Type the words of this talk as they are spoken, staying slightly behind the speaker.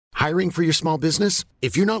Hiring for your small business?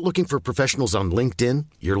 If you're not looking for professionals on LinkedIn,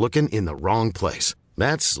 you're looking in the wrong place.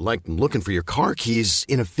 That's like looking for your car keys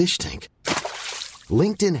in a fish tank.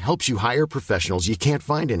 LinkedIn helps you hire professionals you can't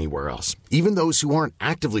find anywhere else, even those who aren't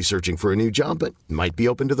actively searching for a new job but might be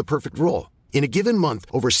open to the perfect role. In a given month,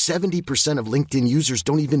 over 70% of LinkedIn users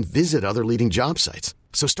don't even visit other leading job sites.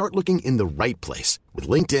 So start looking in the right place. With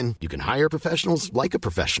LinkedIn, you can hire professionals like a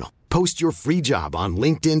professional. Post your free job on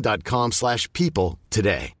linkedin.com/people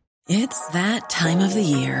today. It's that time of the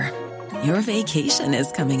year. Your vacation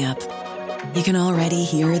is coming up. You can already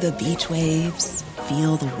hear the beach waves,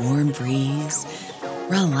 feel the warm breeze,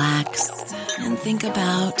 relax, and think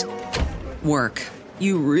about work.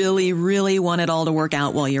 You really, really want it all to work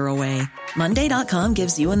out while you're away. Monday.com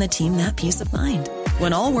gives you and the team that peace of mind.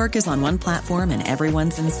 When all work is on one platform and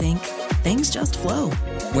everyone's in sync, things just flow.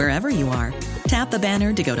 Wherever you are, tap the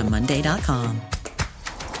banner to go to Monday.com.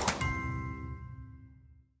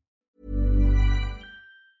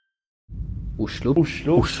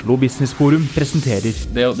 Oslo Business Forum presenterer.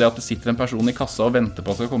 Det at det sitter en person i kassa og venter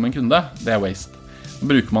på at det skal komme en kunde, det er waste. Da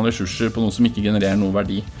bruker man ressurser på noe som ikke genererer noe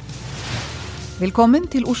verdi. Velkommen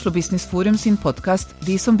til Oslo Business Forum sin podcast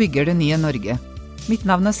De som bygger det nye Norge. Mitt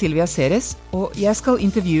navn er Silvia Ceres, og jeg skal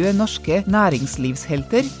intervjue norske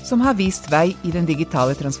næringslivshelter som har vist vei i den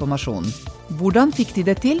digitale transformasjonen. Hvordan fikk de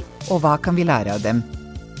det til, og hva kan vi lære av dem?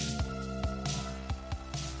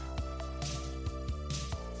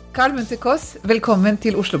 Karl Munthe Kaas, velkommen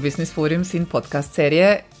til Oslo Business Forum sin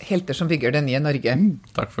podcastserie Helter som bygger det nye Norge.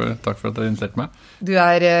 Takk for at dere inviterte meg. Du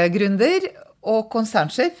er gründer og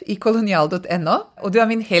konsernsjef i kolonial.no, og du er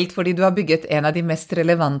min helt fordi du har bygget en av de mest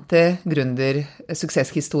relevante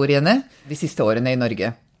gründersuksesshistoriene de siste årene i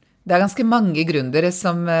Norge. Det er ganske mange gründere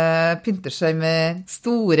som pynter seg med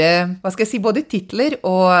store, både titler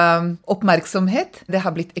og oppmerksomhet. Det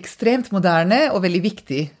har blitt ekstremt moderne og veldig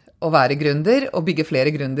viktig å være gründer og bygge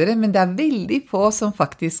flere gründere, men det er veldig få som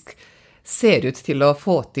faktisk ser ut til å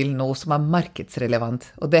få til noe som er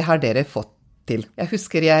markedsrelevant, og det har dere fått til. Jeg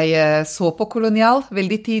husker jeg så på Kolonial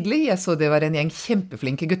veldig tidlig, jeg så det var en gjeng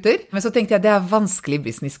kjempeflinke gutter, men så tenkte jeg det er vanskelig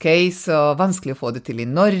business case, og vanskelig å få det til i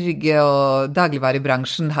Norge, og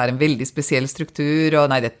dagligvarebransjen har en veldig spesiell struktur,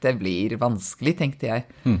 og nei, dette blir vanskelig, tenkte jeg.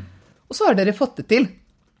 Og så har dere fått det til.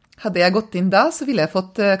 Hadde jeg gått inn da, så ville jeg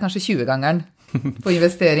fått kanskje 20-gangeren på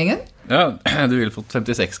investeringen. Ja, du ville fått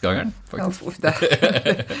 56-gangeren, faktisk.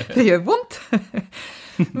 Det gjør vondt.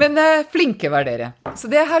 Men flinke var dere. Så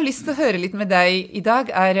det jeg har lyst til å høre litt med deg i dag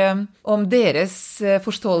er om deres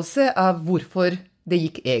forståelse av hvorfor det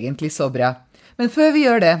gikk egentlig så bra. Men før vi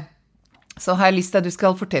gjør det, så har jeg lyst til at du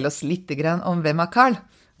skal fortelle oss litt grann om hvem er Karl.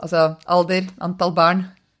 Altså alder, antall barn.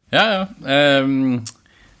 Ja. Jeg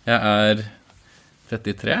er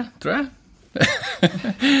 33, tror jeg. Og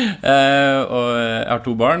jeg har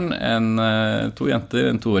 2 barn, 2 jenter,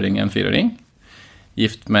 en 2-åring, en 4-åring.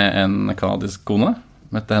 Gift med en kanadisk kone.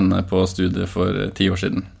 Møtte henne på studiet for 10 år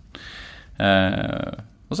siden.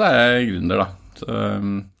 Og så er jeg gründer da. Så,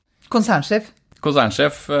 konsernsjef?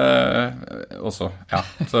 Konsernsjef også, ja.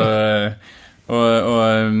 Så,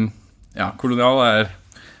 ja, Kolonial er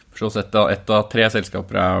for så vidt et av 3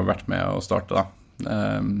 selskaper jeg har vært med å starte da.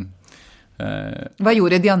 Hva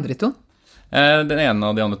gjorde de andre 2? Den ene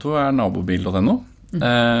av de andre 2 er nabobil.no,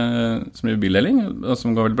 som gjør bildeling, og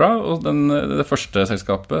som går veldig bra. Og det første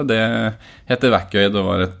selskapet, det heter Vacuum. Det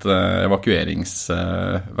var et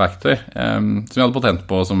evakueringsverktøy som jeg hadde patent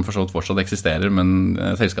på, som fortsatt eksisterer, men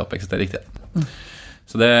selskapet eksisterer ikke det.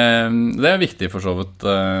 Så det er viktig for så vidt.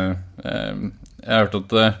 Jeg har hørt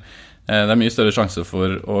at det er mye større sjanse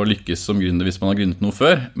for å lykkes som gründer hvis man har gründet noe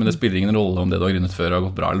før, men det spiller ingen rolle om det du har gründet før har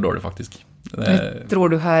gått bra eller dårlig, faktisk. Jeg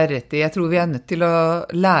tror du har rett i. Jeg tror vi er nødt til å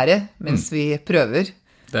lære mens vi prøver,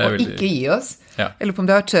 og ikke gi oss. Ja. Eller på om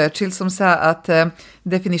det var Churchill som sa at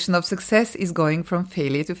definition of success is going from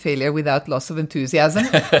failure to failure without loss of enthusiasm.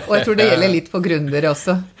 Og jeg tror det gjelder litt for gründere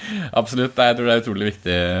også. Absolutt, jeg tror det er utrolig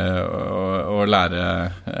viktig å lære.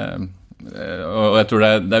 Og jeg tror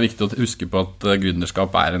det er viktig å huske på at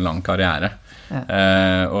gründerskap er en lang karriere. Ja.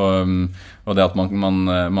 Og det at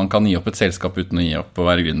man kan gi opp et selskap uten å gi opp å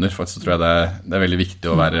være gründer, faktisk så tror jeg det er veldig viktig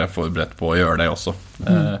å være forberedt på å gjøre det også.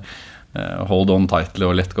 Hold on tightly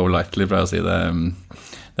og let go lightly, pleier jeg å si det.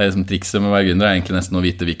 Det er liksom trikset med å være gründer er egentlig nesten å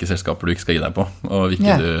vite hvilke selskaper du ikke skal gi deg på, og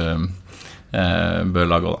hvilke du bør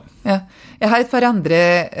la gå da. Ja. Jeg har et par andre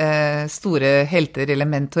store helter eller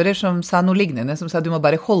mentorer som sa noe lignende, som sa du må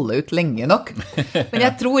bare holde ut lenge nok. Men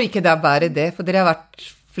jeg tror ikke det er bare det, for dere har vært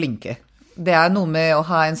flinke. Det er noe med å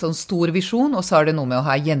ha en sånn stor visjon, og så er det noe med å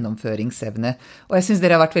ha gjennomføringsevne. Og jeg synes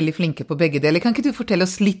dere har vært veldig flinke på begge deler. Kan ikke du fortelle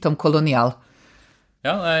oss litt om Kolonial?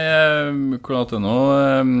 Ja, Coronado.no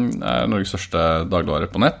Norges største dagligvare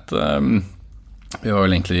på nett. Vi var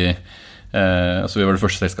vel egentlig vi var det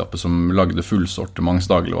første selskapet som lagde fullsortiments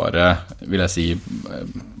dagligvare, vil jeg si,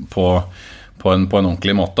 på en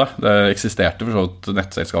ordentlig måte. Det eksisterte for så vidt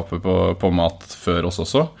nettselskaper på mat før oss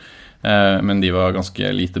også, men de var ganske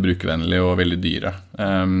lite brukervennlige og veldig dyre.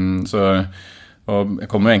 Og jeg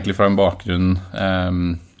kommer egentlig fra en bakgrunn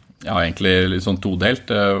egentlig litt sånn todelt.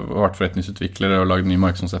 Jeg har vært forretningsutvikler og laget nye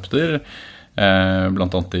markedskonsepter,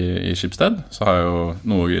 blant annet i Schibsted. Så har jeg jo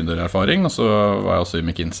noe gründererfaring, og så var jeg også i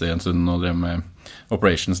McKinsey en stund og drev med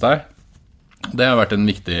operations der. Det har vært en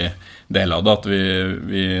viktig del av det, at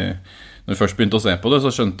når vi først begynte å se på det,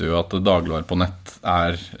 så skjønte vi jo at dagligvare på nett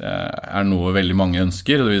er noe veldig mange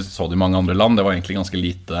ønsker. Vi så det i mange andre land. Det var egentlig ganske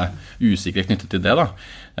lite usikkerhet knyttet til det da.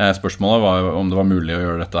 Spørsmålet var om det var mulig å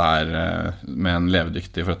gjøre dette her med en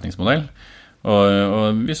levedyktig forretningsmodell.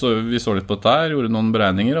 Og vi så litt på dette her, gjorde noen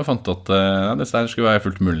beregninger og fant at dette skulle være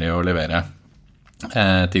fullt mulig å levere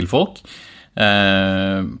til folk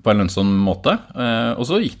på en lønnsom måte. Og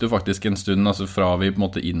så gikk det jo faktisk en stund, altså fra vi på en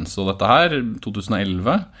måte innså dette her,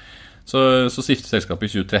 2011, så stiftet selskapet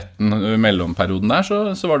i 2013. I mellomperioden der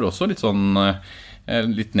så var det også litt sånn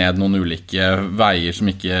litt ned noen ulike veier som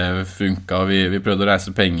ikke funket. Vi prøvde å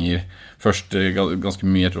reise penger først ganske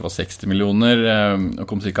mye, jeg tror det var 60 millioner, og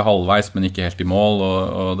kom cirka halvveis, men ikke helt i mål,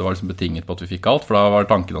 og det var liksom betinget på at vi fikk alt, for da var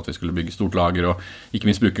tanken at vi skulle bygge stort lager og ikke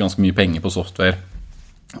minst bruke ganske mye penger på software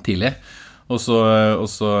tidlig. Men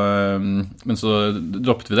så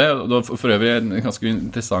droppet vi det, og det var for øvrig en ganske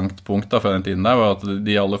interessant punkt da, fra den tiden der, var at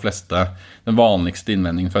de aller fleste, den vanligste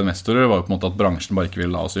innvendingen fra investorer var jo på en måte at bransjen bare ikke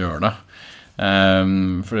ville la oss gjøre det.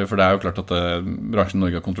 For det er jo klart at bransjen i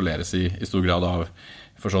Norge kontrolleres i stor grad av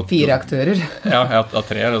 4 aktører. Ja, av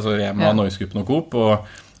 3, altså Rema, Norgesgruppen og Coop,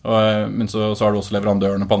 men så har du også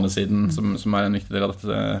leverandørene på andre siden som er en viktig del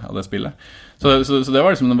av det spillet. Så det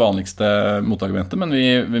var liksom det vanligste motargumentet, men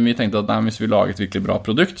vi tenkte at hvis vi lager et virkelig bra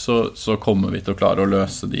produkt, så kommer vi til å klare å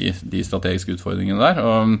løse de strategiske utfordringene der.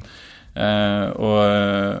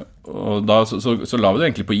 Og da så la vi det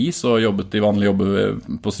egentlig på is og jobbet i vanlig jobb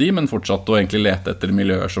på si, men fortsatt å egentlig lete etter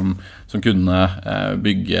miljøer som kunne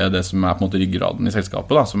bygge det som er på en måte ryggraden i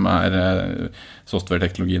selskapet da, som er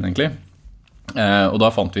software-teknologien egentlig. Og da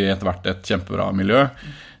fant vi etter hvert et kjempebra miljø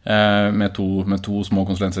med to små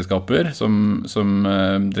konsulentselskaper som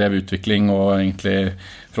drev utvikling og egentlig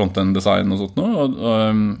front-end design og sånt noe,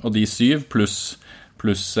 og de 7 pluss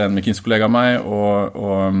en McKinsey-kollega av meg og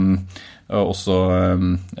også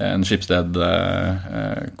en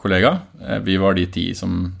Schibsted-kollega. Vi var de 10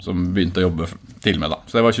 som begynte å jobbe til med da.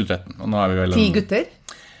 Så det var 2013. Og nå er vi vel 10 gutter?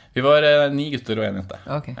 Vi var 9 gutter og 1 jente.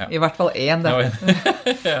 Ok, ja. I hvert fall 1 da.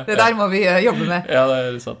 Det der må vi jobbe med. Ja, det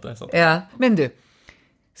er sant. Ja. Men du,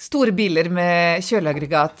 store biler med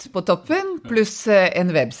kjøleaggregat på toppen, pluss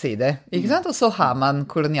en webside, ikke sant? Og så har man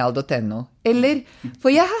kolonial.no. Eller, for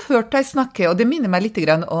jeg har hørt deg snakke, og det minner meg litt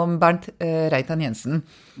grann om Bernt Reitan Jensen.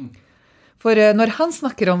 For når han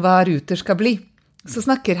snakker om hva Ruter skal bli, så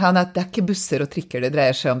snakker han at det er ikke busser og trikker det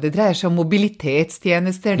dreier seg om. Det dreier seg om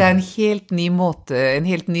mobilitetstjenester. Det er en helt ny måte, en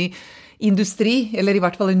helt ny industri, eller i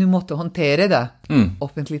hvert fall en ny måte å håndtere det.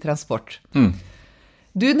 Offentlig transport.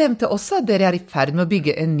 Du nevnte også at dere er i ferd med å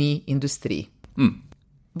bygge en ny industri.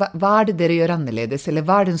 Hva er det dere gjør annerledes, eller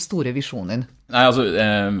hva er den store visjonen? Nei, altså,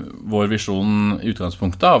 vår visjon i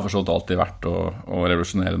utgangspunktet har forstått alltid vært å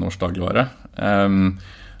revolusjonere norsk dagligvare.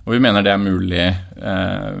 Og vi mener det er mulig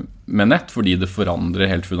med nett, fordi det forandrer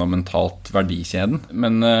helt fundamentalt verdikjeden.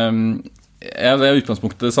 Men jeg er i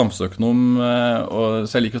utgangspunktet samfunnsøkonom,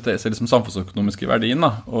 så jeg liker å se det som samfunnsøkonomiske verdien.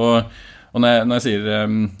 Da. Og når jeg sier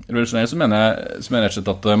revolusjonere, så mener jeg rett og slett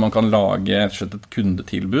at man kan lage et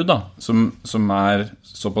kundetilbud da, som er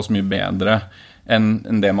såpass mye bedre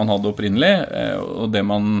enn det man hadde opprinnelig, og det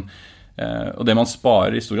man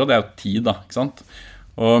sparer i stor grad, det er jo tid da, ikke sant?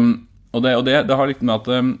 Og det har litt med at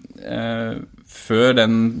før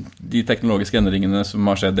de teknologiske endringene som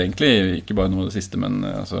har skjedd egentlig, ikke bare noe av det siste, men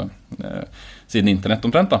siden internett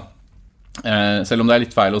omtrent da, selv om det er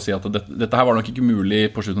litt feil å si at dette her var nok ikke mulig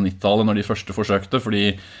på slutten av 90-tallet når de første forsøkte, fordi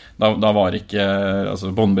da var ikke,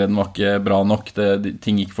 båndbredden var ikke bra nok,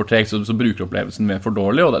 ting gikk for tregt, så brukeropplevelsen var for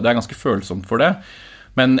dårlig, og det er ganske følsomt for det.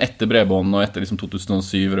 Men etter bredbånd og etter liksom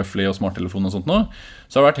 2007 røffelig og smarttelefon og sånt nå,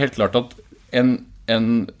 så har det vært helt klart at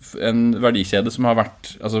en verdikjede som har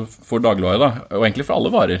vært for dagligvare da, og egentlig for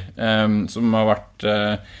alle varer, som har vært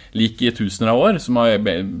lik i tusener av år, som har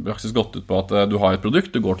faktisk gått ut på at du har et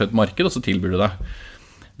produkt, du går til et marked og så tilbyr du det.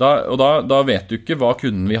 Da vet du ikke hva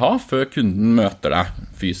kunden vil ha før kunden møter deg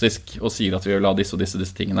fysisk og sier at vi vil ha disse og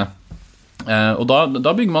disse tingene. Og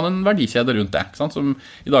da bygger man en verdikjede rundt det, ikke sant? Som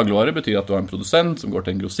i dagligvare betyr at du har en produsent som går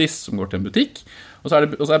til en grossist, som går til en butikk, og så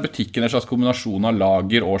er butikken en slags kombinasjon av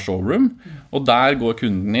lager og showroom, og der går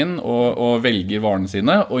kunden inn og velger varene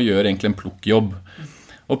sine og gjør egentlig en plukkjobb.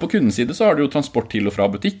 Og på kundens side så har du jo transport til og fra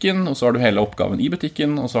butikken, og så har du hele oppgaven i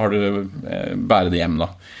butikken, og så har du bære det hjem da.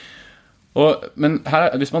 Men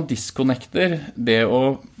her, hvis man disconnecter det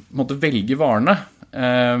å måtte velge varene,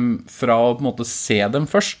 fra å på en måte se dem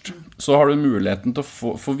først, så har du muligheten til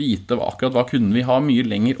å få vite akkurat hva kunden vil ha mye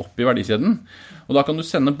lenger opp i verdikjeden. Og da kan du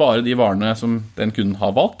sende bare de varene som den kunden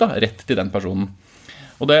har valgt da, rett til den personen.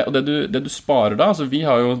 Og det du sparer da, altså vi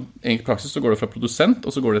har jo i praksis så går det fra produsent,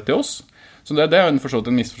 og så går det til oss. Så det er jo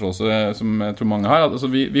en misforståelse som jeg tror mange har. Altså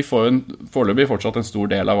vi får jo foreløpig fortsatt en stor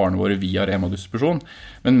del av varene våre via Rema-distribusjon,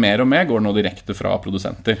 men mer og mer går nå direkte fra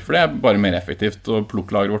produsenter, for det er bare mer effektivt, og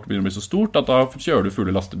plukklageret vårt begynner å bli så stort at da kjører du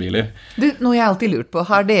fulle lastebiler. Noe jeg alltid lurt på,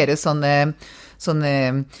 har dere sånne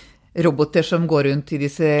roboter som går rundt i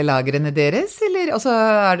disse lagrene deres, eller altså,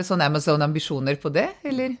 er det sånne Amazon-ambisjoner på det,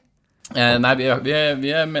 eller? Nei, vi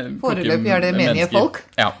foreløpig er det menige folk.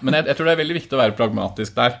 Ja, men jeg tror det er veldig viktig å være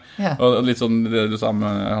pragmatisk der. Ja. Og litt sånn det du sa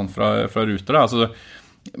med han fra Ruter da. Altså,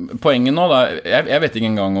 poenget nå da, jeg vet ikke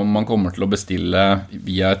engang om man kommer til å bestille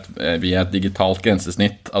via et digitalt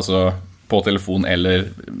grensesnitt, altså på telefon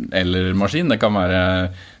eller maskin. Det kan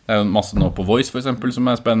være, det er jo masse nå på Voice for eksempel som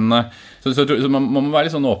er spennende. Så man må være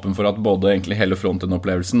litt sånn åpen for at både egentlig hele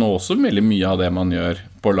front-end-opplevelsen og også veldig mye av det man gjør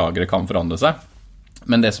på lageret kan forandre seg.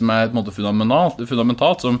 Men det som er på en måte fundamentalt det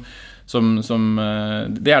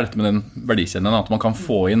er dette med den verdikjeden, at man kan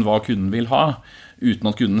få inn hva kunden vil ha uten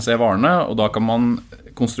at kunden ser varene, og da kan man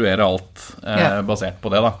konstruere alt basert på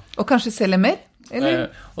det da. Og kanskje selge mer? Eller?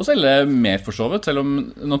 Og selge mer for så vidt, selv om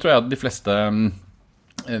nå tror jeg at de fleste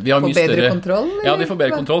vi har mye bedre større kontroll? Eller? Ja, de får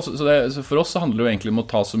bedre kontroll, så for oss så handler det jo egentlig om å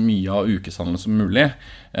ta så mye av ukeshandelen som mulig.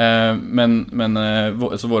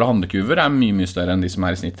 Så våre handlekuver er mye større enn de som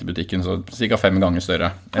er i snitt i butikken, så cirka 5 ganger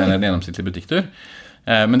større enn en gjennomsnittlig butikktur.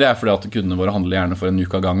 Men det er fordi at kundene våre handler gjerne for en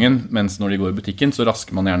uke av gangen, mens når de går i butikken så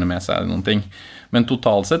rasker man gjerne med seg noen ting. Men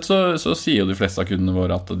totalt sett så sier jo de fleste av kundene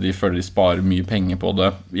våre at de føler de sparer mye penger på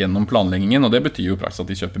det gjennom planleggingen, og det betyr jo i praksis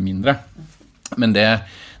at de kjøper mindre. Men det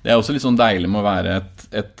er også litt sånn deilig med å være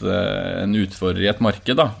en utfordrer i et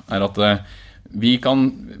marked da, er at vi kan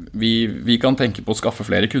tenke på å skaffe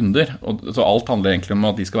flere kunder, og så alt handler egentlig om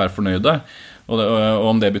at de skal være fornøyde, og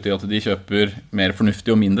om det betyr at de kjøper mer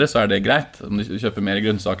fornuftig og mindre, så er det greit. Om de kjøper mer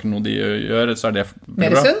grønnsaker enn noe de gjør, så er det bra.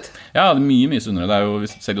 Mer sunt? Ja, det er mye sunnere. Det er jo, vi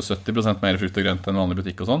selger jo 70% mer frukt og grønt enn vanlig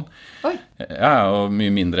butikk og sånn. Oi. Ja, og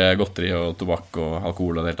mye mindre godteri og tobakk og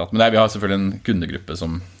alkohol og det hele tatt. Men vi har selvfølgelig en kundegruppe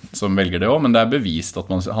som velger det også, men det er bevist at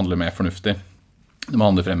man handler mer fornuftig. Det må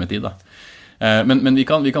handle frem i tid da. Men vi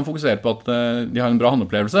kan fokusere på at de har en bra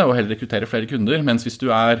handleopplevelse og heller rekruttere flere kunder, mens hvis du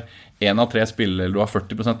er 1 av 3 spillere eller du har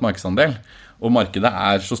 40% markedsandel, og markedet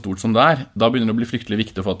er så stort som det er, da begynner det å bli fryktelig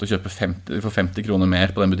viktig for at du kjøper 50 kroner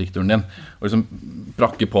mer på den butikkturen din, og liksom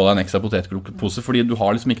brakke på deg en ekstra potetgullpose, fordi du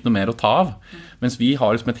har liksom ikke noe mer å ta av. Mens vi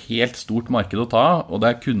har liksom et helt stort marked å ta av, og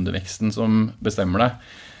det er kundeveksten som bestemmer det.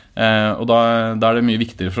 Og da er det mye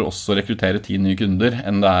viktigere for oss å rekruttere 10 nye kunder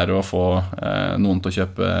enn det er å få noen til å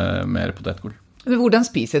kjøpe mer potetgull. Hvordan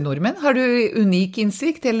spiser nordmenn? Har du unik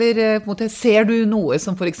innsikt, eller ser du noe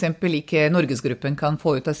som for eksempel ikke Norgesgruppen kan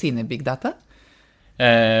få ut av sine big data?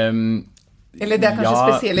 Eller det er kanskje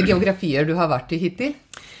spesielle geografier du har vært i hittil?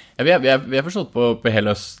 Ja, vi er forstått på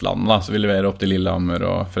hele Østlandet da, så vi leverer opp til Lillehammer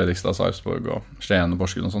og Fredrikstad, Sarpsborg og Skien og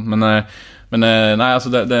Porsgrunn og sånt. Men nei, altså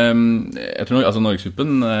jeg tror altså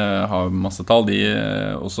Norgesgruppen har masse tall, de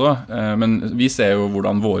også. Men vi ser jo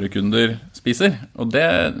hvordan våre kunder spiser, og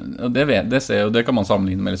det kan man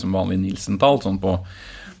sammenligne med liksom vanlig Nielsen-tall, sånn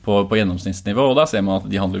på gjennomsnittsnivå, og da ser man at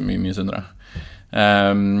de handler mye sunnere.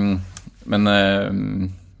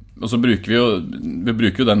 Og så bruker vi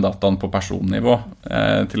bruker jo den dataen på personnivå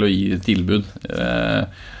til å gi tilbud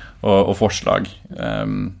og forslag.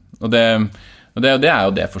 Og det er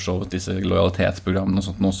jo det for så vidt disse lojalitetsprogrammene og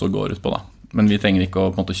sånt også går ut på da. Men vi trenger ikke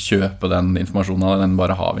å på en måte kjøpe den informasjonen, den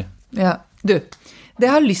bare har vi. Ja,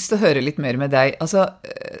 det har lyst til å høre litt mer med deg. Altså,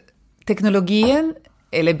 teknologien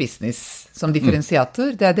eller business som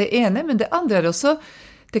differensiator, det er det ene, men det andre er også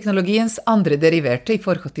teknologiens andre deriverte i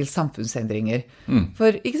forhold til samfunnsendringer.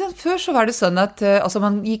 For ikke sant, før så var det sånn at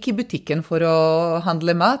man gikk i butikken for å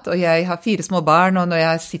handle mat, og jeg har 4 små barn, og når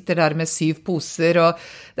jeg sitter der med 7 poser, og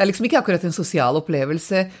det er liksom ikke akkurat en sosial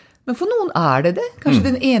opplevelse, men for noen er det kanskje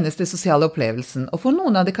den eneste sosiale opplevelsen, og for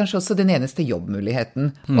noen er det kanskje også den eneste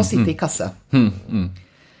jobbmuligheten, å sitte i kassa.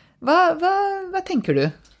 Hva tenker du?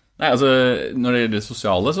 Nei, altså, når det gjelder det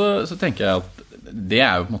sosiale, så tenker jeg at det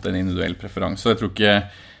jo på en måte en individuell preferanse. Jeg tror ikke,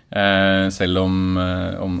 selv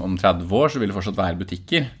om 30 år så vil det fortsatt være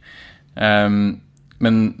butikker.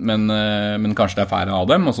 Men kanskje det færre av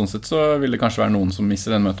dem, og sånn sett så vil det kanskje være noen som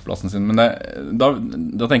misser den møteplassen sin. Men da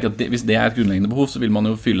tenker jeg at hvis det et grunnleggende behov, så vil man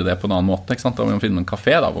jo fylle det på en annen måte, ikke sant? Da må man finne en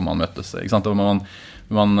kafé da, hvor man møtes, ikke sant? Da må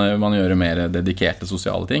man gjøre mer dedikerte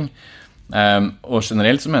sosiale ting. Og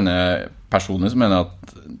generelt så mener jeg, personlig så mener jeg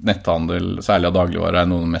at netthandel, særlig av dagligvarer,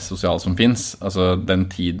 noe av det mest sosiale som finnes. Altså den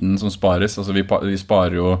tiden som spares, altså vi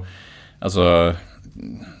sparer jo altså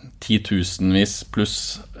 10.000-vis pluss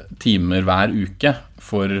timer hver uke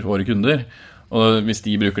for våre kunder. Og hvis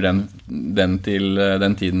de bruker den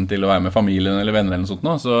tiden til å være med familien eller venner eller noe sånt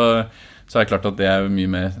nå, så det klart at det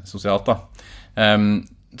mye mer sosialt da.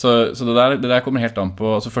 Så det der kommer helt an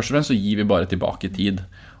på, altså først og fremst så gir vi bare tilbake tid,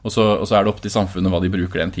 og så det opp til samfunnet hva de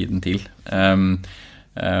bruker den tiden til.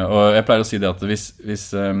 Og jeg pleier å si det at så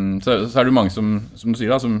det jo mange som du sier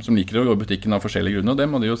da, som liker å gå i butikken av forskjellige grunner, og det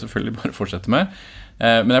må de jo selvfølgelig bare fortsette med.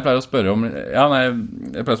 Men jeg pleier å spørre om,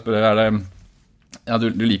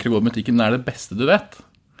 du liker å gå i butikken, men det beste du vet?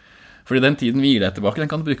 Fordi den tiden vi gir deg tilbake, den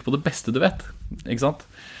kan du bruke på det beste du vet, ikke sant?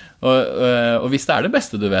 Og hvis det det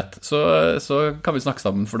beste du vet, så kan vi snakke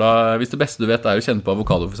sammen, for da, hvis det beste du vet å kjenne på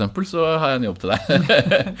avokado for eksempel, så har jeg en jobb til deg.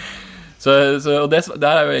 Og det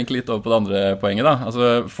jo egentlig litt over på det andre poenget da.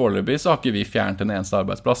 Altså, foreløpig så har ikke vi fjernet en eneste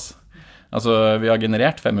arbeidsplass. Altså, vi har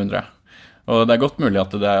generert 500. Og det godt mulig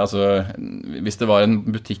at altså, hvis det var en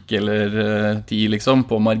butikk eller 10 liksom,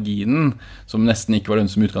 på marginen, som nesten ikke var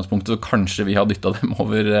lønnsom utgangspunktet, så kanskje vi har dyttet dem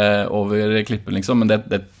over klippen, liksom. Men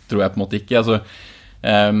det tror jeg på en måte ikke. Altså,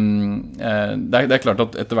 det klart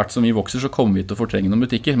at etter hvert som vi vokser, så kommer vi til å fortrenge noen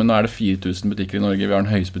butikker. Men nå det 4.000 butikker i Norge. Vi har den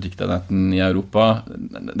høyeste butikktendenheten i Europa.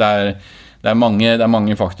 Det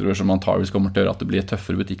mange faktorer som antageligvis kommer til å gjøre at det blir et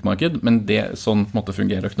tøffere butikkmarked. Men sånn på en måte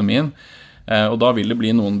fungerer økonomien. Og da vil det bli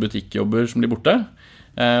noen butikkjobber som blir borte,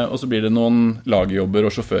 og så blir det noen lagerjobber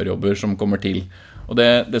og sjåførjobber som kommer til. Og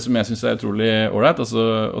det som jeg synes utrolig ordentlig, altså,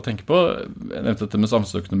 å tenke på, jeg nevnte dette med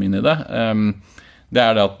samfunnsøkonomien i det, det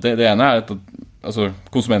det at det ene at altså,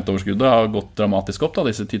 konsumentoverskuddet har gått dramatisk opp, da,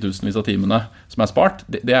 disse 10.000-vis av timene som spart.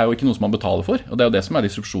 Det jo ikke noe som man betaler for, og det jo det som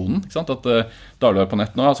disrupsjonen, ikke sant? At dagligvarer på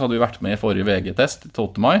nett nå, så hadde vi vært med i forrige VG-test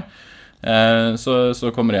 12. mai,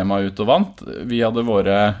 så kom Rema ut og vant. Vi hadde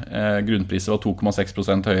våre grunnpriser var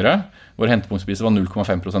 2,6% høyere. Våre hentepunktspriser var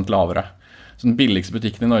 0,5% lavere. Så den billigste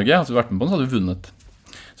butikken i Norge, altså vi vært med på den, så hadde vi vunnet.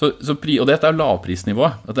 Og dette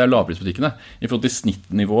lavprisnivået, dette lavprisbutikkene. I forhold til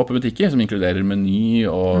snittnivået på butikker, som inkluderer Meny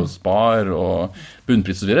og Spar og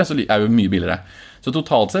bunnpris og så videre, så jo mye billigere. Så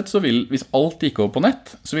totalt sett, så hvis alt gikk over på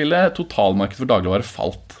nett, så ville totalmarkedet for dagligvarer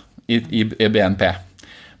falt i BNP.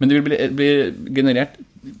 Men det vil bli generert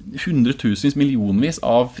 100.000 millionvis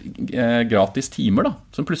av gratis timer da,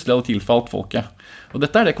 som plutselig hadde tilfalt folket. Og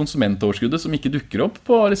dette det konsumentoverskuddet som ikke dukker opp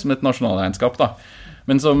på liksom et nasjonalregnskap da,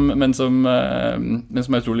 men som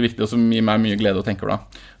utrolig viktig og som gir meg mye glede å tenke over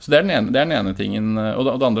da. Så det den ene tingen, og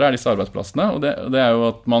det andre disse arbeidsplassene, og det jo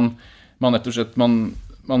at man rett og slett,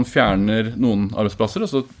 man fjerner noen arbeidsplasser, og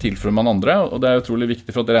så tilfører man andre, og det utrolig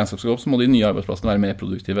viktig for at det regnskapet skal gå opp, så må de nye arbeidsplassene være mer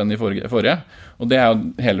produktive enn de forrige. Og det jo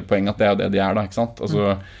hele poenget at det det de da, ikke sant? Altså,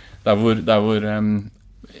 der hvor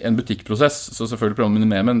en butikkprosess, så selvfølgelig prøver man å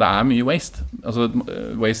minimere, men det mye waste. Altså,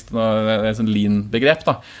 waste et sånn lean-begrep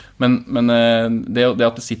da. Men det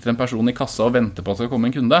at det sitter en person i kassa og venter på at det skal komme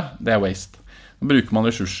en kunde, det waste. Da bruker man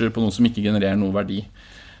ressurser på noe som ikke genererer noe verdi.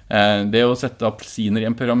 Det å sette appelsiner i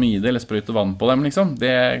en pyramide eller sprøyte vann på dem, liksom,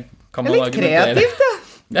 det kan man argumentere. Det litt kreativt, da!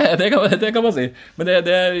 Ja, det kan man si. Men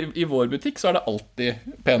i vår butikk så det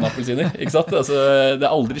alltid pene appelsiner, ikke sant? Altså, det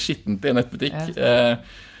aldri skittent i en nettbutikk.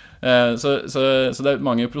 Så det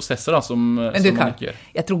mange prosesser da, som man ikke gjør.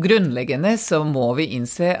 Jeg tror grunnleggende så må vi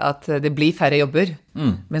innse at det blir færre jobber.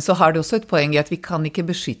 Men så har det også et poeng i at vi kan ikke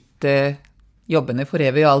beskytte jobbene for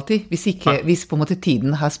evig og alltid, hvis på en måte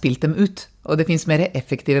tiden har spilt dem ut. Og det finnes mer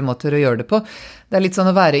effektive måter å gjøre det på. Det litt sånn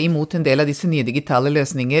å være imot en del av disse nye digitale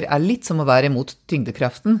løsninger litt som å være imot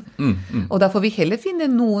tyngdekraften. Og da får vi heller finne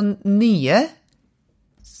noen nye,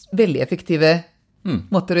 veldig effektive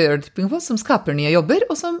måter å gjøre det på, som skaper nye jobber.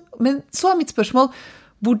 Men så mitt spørsmål,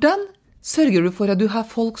 hvordan sørger du for at du har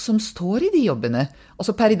folk som står i de jobbene?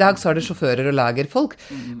 Også per i dag så det sjåfører og lagerfolk.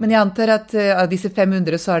 Men jeg antar at av disse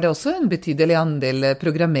 500 så det også en betydelig andel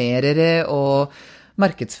programmerere og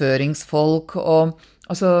markedsføringsfolk og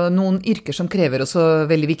altså, noen yrker som krever også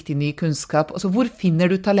veldig viktig ny kunnskap. Altså, hvor finner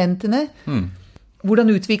du talentene? Hvordan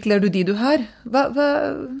utvikler du de du har?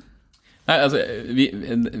 Nei, altså,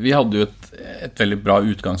 vi hadde jo et veldig bra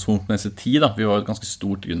utgangspunkt med disse 10 da. Vi var et ganske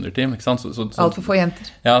stort gründerteam, ikke sant? Alt for få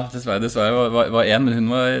jenter. Ja, dessverre var en, men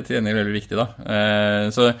hun var til gjengjeld veldig viktig da.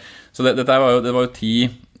 Dette var jo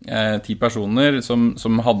 10 personer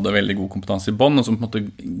som hadde veldig god kompetanse i bånd, og som på en måte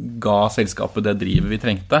ga selskapet det drivet vi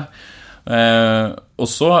trengte. Og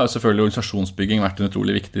så har selvfølgelig organisasjonsbygging vært en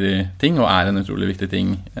utrolig viktig ting, og en utrolig viktig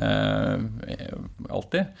ting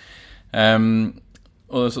alltid.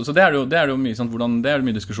 Så det er jo mye, sant, det er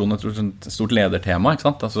mye diskusjon, jeg tror det er et stort ledertema, ikke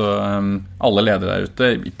sant? Altså, alle ledere der ute,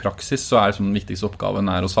 i praksis så den viktigste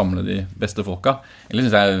oppgaven å samle de beste folka. Eller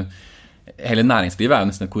synes jeg, hele næringslivet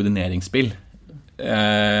jo nesten et koordineringsspill,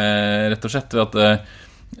 rett og slett, ved at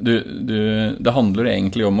det handler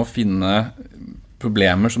egentlig om å finne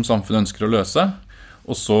problemer som samfunnet ønsker å løse,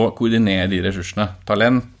 og så koordinere de ressursene.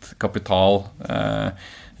 Talent, kapital,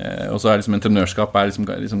 og så liksom entreprenørskap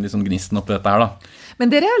liksom gnisten oppi dette her da. Men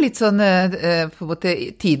dere jo litt sånn på en måte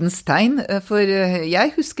tidens tegn, for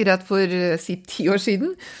jeg husker at for 10 år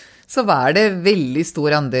siden så var det veldig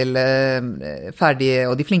stor andel ferdige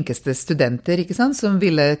og de flinkeste studenter, ikke sant, som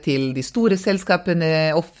ville til de store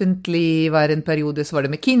selskapene, offentlig var en periode, så var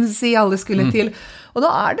det McKinsey, alle skulle til. Og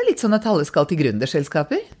da det litt sånn at alle skal til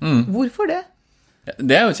gründerselskaper. Hvorfor det?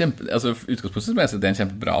 Det jo utgangspunktet det en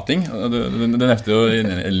kjempebra ting. Det nevnte jo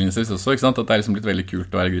innledningsvis også, ikke sant? At det liksom blitt veldig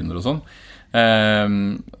kult å være gründer og sånn.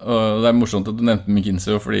 Og det morsomt at du nevnte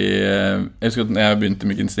McKinsey, fordi jeg husker at jeg begynte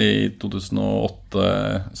McKinsey i 2008,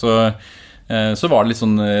 så var det litt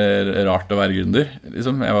sånn rart å være gründer.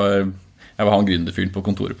 Liksom. Jeg var han gründerfyren på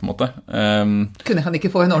kontoret på en måte. Kunne han ikke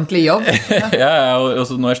få en ordentlig jobb? Ja, og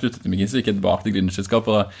så når jeg sluttet i McKinsey, gikk jeg tilbake til gründerselskap,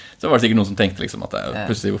 og så var det sikkert noen som tenkte liksom, at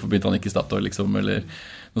plutselig hvorfor begynte han ikke i Statoil liksom, eller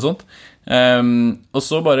noe sånt. Og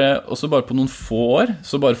så bare på noen få år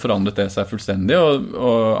så bare forandret det seg fullstendig,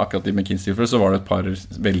 og akkurat i McKinsey så var det et par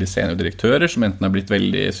veldig senior direktører som enten har blitt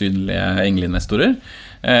veldig synlige engleinvestorer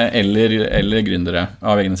eller gründere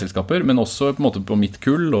av egne selskaper, men også på en måte på mitt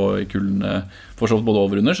kull og i kullene forstått både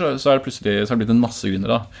over og under, så det plutselig så det blitt en masse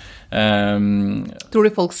gründere da. Tror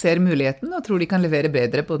du folk ser muligheten, og tror de kan levere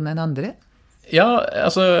bedre på den enn andre? Ja,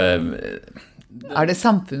 altså det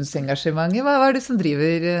samfunnsengasjementet? Hva det som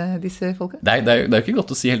driver disse folka? Det jo ikke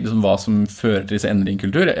godt å si helt liksom, hva som fører til disse endring i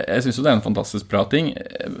kultur. Jeg synes jo det en fantastisk bra ting.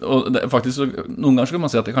 Og faktisk, noen ganger kan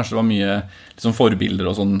man si at det kanskje var mye liksom, forbilder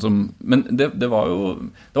og sånn. Men det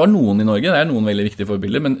var noen i Norge, det noen veldig viktige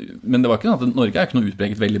forbilder, men det var ikke sånn at Norge ikke noe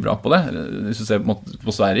utpreget veldig bra på det. Hvis du ser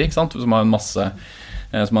på Sverige, ikke sant? Som har en masse,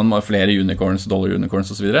 som har flere unicorns, dollar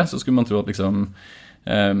unicorns og så videre, så skulle man tro at liksom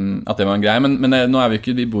at det var en greie, men nå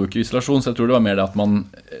vi bor jo ikke i isolasjon, så jeg tror det var mer det at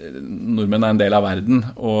nordmenn en del av verden,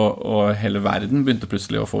 og hele verden begynte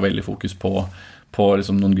plutselig å få veldig fokus på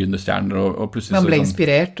liksom noen gründerstjerner, og plutselig man ble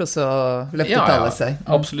inspirert, og så løftet alle seg.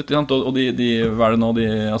 Absolutt, og hva det nå,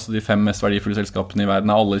 de 5 mest verdifulle selskapene i verden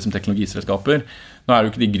alle liksom teknologiselskaper. Nå det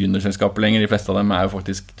jo ikke de gründerselskaper lenger, de fleste av dem jo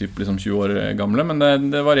faktisk typ liksom 20 år gamle, men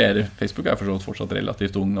det varierer. Facebook fortsatt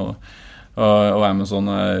relativt ung, og Amazon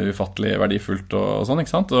ufattelig verdifullt og sånn,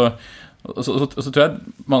 ikke sant? Og så tror jeg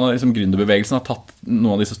man liksom, gründerbevegelsen har tatt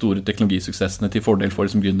noen av disse store teknologisuksessene til fordel for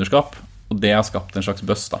liksom, gründerskap, og det har skapt en slags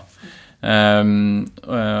buzz da.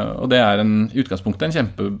 Og det i utgangspunktet en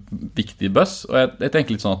kjempeviktig buzz, og jeg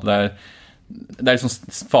tenker litt sånn at det litt sånn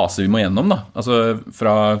fase vi må gjennom da. Altså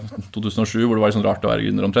fra 2007 hvor det var sånn rart å være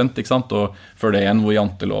gründer omtrent, ikke sant? Og før det igjen hvor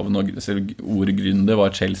janteloven og ordet gründer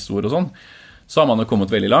var et skjellsord og sånn, så har man jo kommet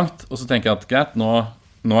veldig langt, og så tenker jeg at greit, nå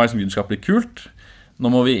liksom gründerskap blitt kult, nå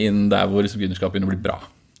må vi inn der hvor liksom gründerskap begynner å bli bra.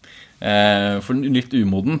 For litt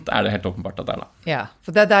umodent det helt åpenbart at det da. Ja,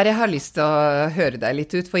 for det der jeg har lyst til å høre deg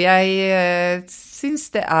litt ut, for jeg synes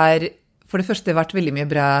det for det første vært veldig mye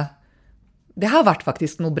bra. Det har vært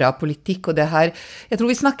faktisk noe bra politikk, og jeg tror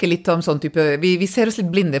vi snakker litt om sånn type, vi ser oss litt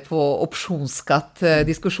blinde på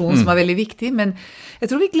opsjonsskatt-diskusjonen som veldig viktig, men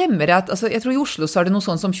jeg tror vi glemmer at, jeg tror i Oslo så det noe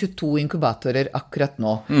sånn som 22 inkubatorer akkurat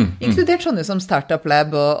nå, inkludert sånne som Startup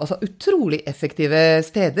Lab, og utrolig effektive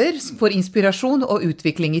steder for inspirasjon og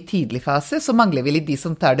utvikling i tidlig fase, så mangler vi litt de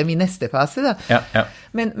som tar dem i neste fase da. Ja.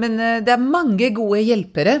 Men det mange gode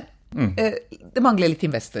hjelpere, det mangler litt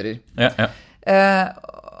investorer. Ja.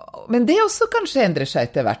 Men det også kanskje endrer seg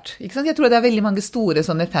etter hvert. Ikke sant? Jeg tror det veldig mange store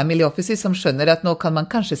sånne family offices som skjønner at nå kan man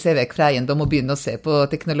kanskje se vekk fra eiendom og begynne å se på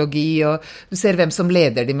teknologi, og du ser hvem som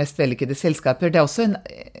leder de mest vellykkede selskaper. Det også en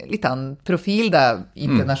litt annen profil da,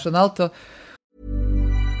 internasjonalt.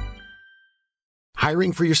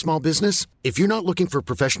 Hiring for your small business? If you're not looking for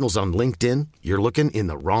professionals on LinkedIn, you're looking in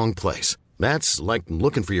the wrong place. That's like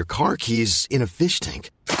looking for your car keys in a fish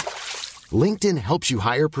tank. LinkedIn helps you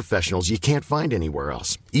hire professionals you can't find anywhere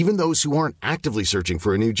else, even those who aren't actively searching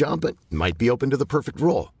for a new job but might be open to the perfect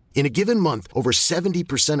role. In a given month, over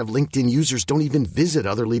 70% of LinkedIn users don't even visit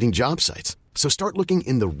other leading job sites. So start looking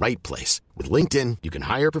in the right place. With LinkedIn, you can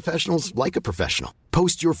hire professionals like a professional.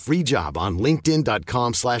 Post your free job on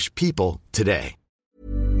linkedin.com/people today.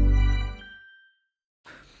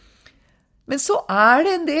 Men så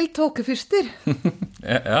det en del tåkefyrster.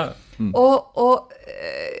 Ja. Og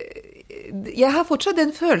jeg har fortsatt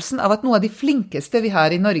den følelsen av at noe av de flinkeste vi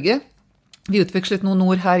har i Norge, vi utvekslet noen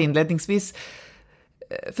ord her innledningsvis,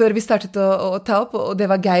 før vi startet å ta opp, og det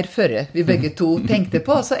var Geir Førre vi begge to tenkte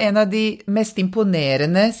på, altså en av de mest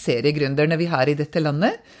imponerende seriegründerne vi har i dette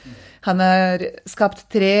landet. Han har skapt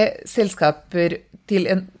 3 selskaper til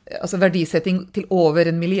altså verdisetting til over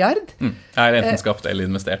 1 milliard. Enten skapt eller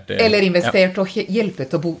investert. Eller investert og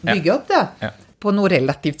hjulpet å bygge opp da, på noe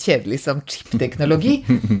relativt kjedelig som chipteknologi.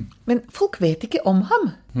 Men folk vet ikke om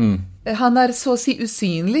ham. Han så å si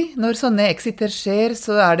usynlig. Når sånne exiter skjer,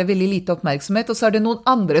 så det veldig lite oppmerksomhet, og så det noen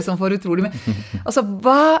andre som får utrolig med. Altså,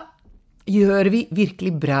 hva gjør vi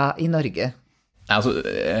virkelig bra i Norge? Altså,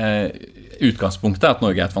 utgangspunktet at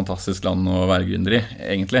Norge et fantastisk land å være gründer i,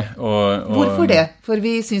 egentlig. Hvorfor det? For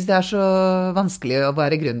vi synes det så vanskelig å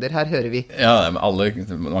være gründer, her hører vi. Ja,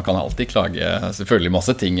 man kan alltid klage selvfølgelig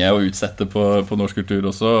masse ting å utsette på norsk kultur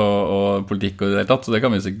også, og politikk og det hele tatt, så det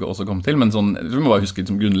kan vi sikkert også komme til, men sånn, vi må bare huske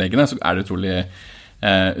som grunnleggende, så det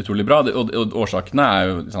utrolig bra, og årsakene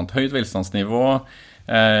jo sant, høyt velstandsnivå,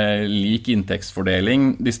 lik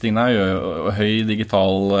inntektsfordeling, disse tingene gjør høy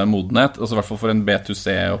digital modenhet, altså i hvert fall for en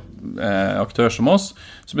B2C-aktør som oss,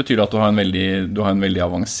 så betyr det at du har en veldig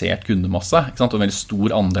avansert kundemasse, ikke sant? Og en veldig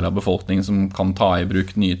stor andel av befolkningen som kan ta i bruk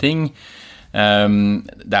nye ting.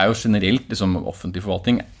 Det jo generelt, liksom, offentlig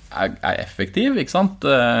forvaltning effektiv, ikke sant?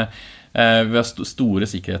 Vi har store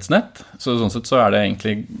sikkerhetsnett, så sånn sett så det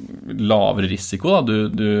egentlig lavere risiko, da.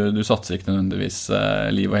 Du satser ikke nødvendigvis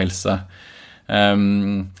liv og helse.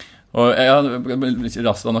 Og jeg har en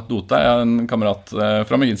rask anekdote. Jeg har en kamerat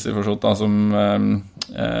fra McKinsey som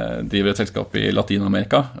driver et selskap i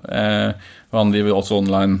Latinamerika, og han driver også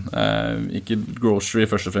online, ikke grocery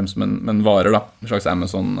først og fremst, men varer da, en slags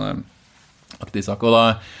Amazon-aktig sak, og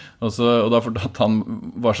da fortalte han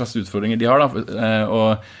hva slags utfordringer de har da, og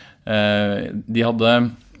de hadde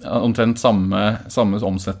omtrent samme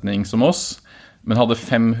omsetning som oss, men hadde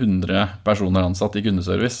 500 personer ansatt i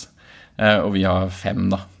kundeservice, og vi har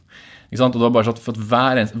 5 da. Ikke sant? Og det var bare sånn for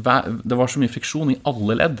det var så mye friksjon i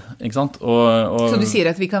alle ledd, ikke sant? Så du sier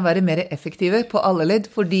at vi kan være mer effektive på alle ledd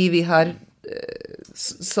fordi vi har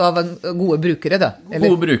så gode brukere da?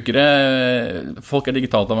 Eller? Gode brukere, folk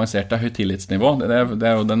digitalt avanserte, høyt tillitsnivå,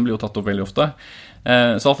 den blir jo tatt opp veldig ofte.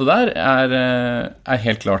 Så alt det der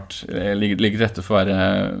helt klart ligger til rette for å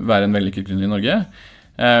være en vellykket gründer i Norge.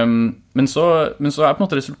 Men så på en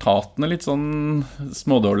måte resultatene litt sånn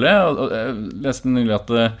smådårlige, og jeg leste nylig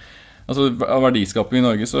at altså, av verdiskaping i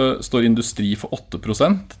Norge så står industri for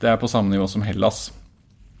 8%, det på samme nivå som Hellas.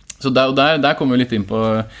 Så der kommer vi litt inn på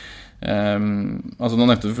altså nå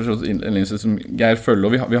nevnte vi en linje som Geir Følle,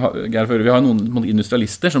 og vi har noen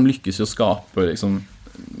industrialister som lykkes i å skape liksom,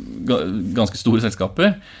 ganske store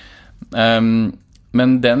selskaper,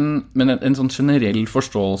 men en sånn generell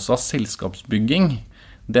forståelse av selskapsbygging,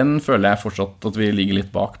 den føler jeg fortsatt at vi ligger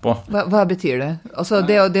litt bak på. Hva betyr det? Altså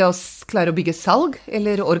det å klare å bygge salg,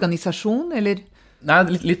 eller organisasjon, eller? Nei,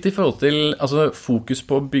 litt i forhold til altså, fokus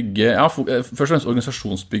på å bygge, først og fremst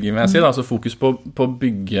organisasjonsbygging vil jeg si, da, altså fokus på å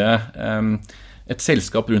bygge et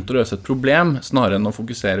selskap rundt å løse et problem, snarere enn å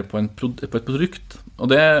fokusere på et produkt. Og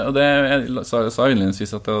det jeg sa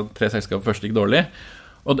innledningsvis at det var 3 selskaper først gikk dårlig,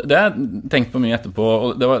 og det har jeg tenkt på mye etterpå,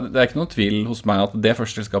 og det ikke noe tvil hos meg at det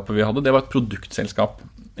første selskapet vi hadde, det var et produktselskap.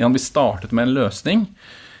 Vi startet med en løsning,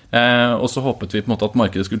 og så håpet vi på en måte at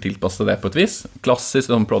markedet skulle tilpasse det på et vis.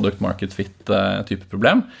 Klassisk product market fit type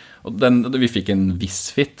problem. Og vi fikk en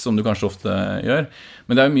viss fit, som du kanskje ofte gjør.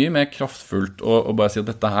 Men det jo mye mer kraftfullt å bare si at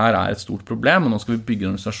dette her et stort problem, og nå skal vi bygge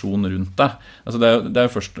en organisasjon rundt det. Altså det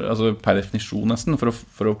jo først, altså per definisjon nesten, for å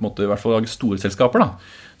på en måte i hvert fall lage store selskaper da.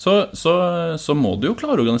 Så må du jo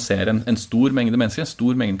klare å organisere en stor mengde mennesker, en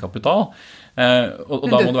stor mengde kapital, og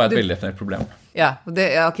da må det være et veldig definert problem. Ja,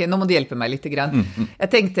 ok, nå må du hjelpe meg litt grann.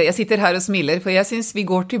 Jeg sitter her og smiler, for jeg synes vi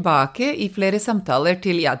går tilbake i flere samtaler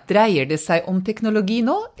til, dreier det seg om teknologi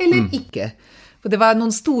nå, eller ikke? For det var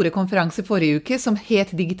noen store konferanser forrige uke som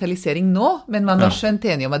het digitalisering nå, men man har skjønt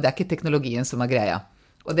enig om at det ikke teknologien som greia.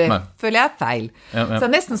 Og det føler jeg feil. Så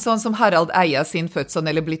nesten sånn som Harald Eia sin født sånn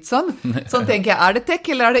eller blitt sånn. Sånn tenker jeg, det tech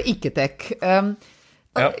eller det ikke tech?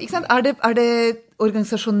 Ikke sant? Det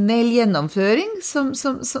organisasjonell gjennomføring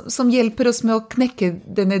som hjelper oss med å knekke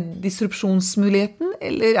denne disrupsjonsmuligheten,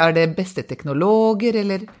 eller det beste teknologer,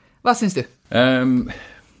 eller hva synes du?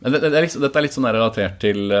 Dette litt sånn relatert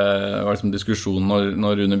til liksom diskusjonen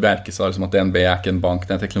når Rune Bjerke sa liksom at DNB ikke en bank,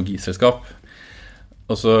 det et teknologiselskap.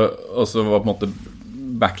 Og så var på en måte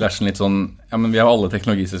backlashen litt sånn, ja, men vi har alle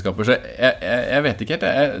teknologiselskaper, så jeg vet ikke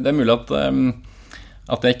helt. Det mulig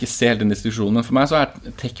at jeg ikke ser helt den diskusjonen, men for meg så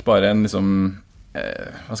tech bare en liksom...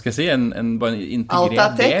 hva skal jeg si, bare en integrert del.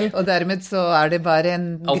 Alt tech, og dermed så det bare en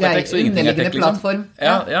underliggende plattform.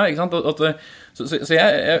 Ja, ikke sant? Så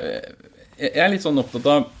jeg litt sånn opptatt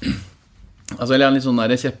av, altså jeg litt sånn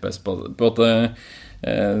der kjeppest på at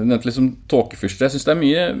nevnt liksom tåkefyrste. Jeg synes det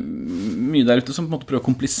mye der ute som på en måte prøver å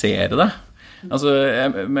komplisere det. Altså,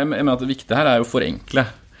 jeg mener at det viktige her jo å forenkle.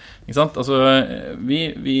 Ikke sant? Altså,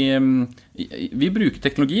 vi bruker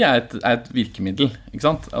teknologi et virkemiddel, ikke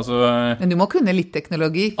sant? Altså, men du må kunne litt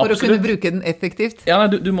teknologi for absolutt. Å kunne bruke den effektivt. Ja,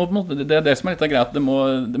 du må på en måte, det som litt greit,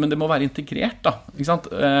 men det må være integrert da, ikke sant?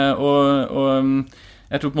 Og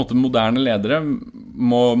jeg tror på en måte moderne ledere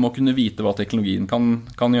må kunne vite hva teknologien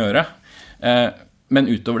kan gjøre. Men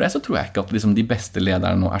utover det så tror jeg ikke at liksom, de beste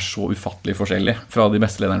lederne nå så ufattelig forskjellige fra de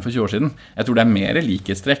beste lederne for 20 år siden. Jeg tror det mer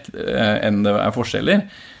likhetstrekk enn det forskjeller.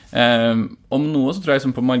 Om noe så tror jeg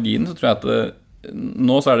liksom, på marginen så tror jeg at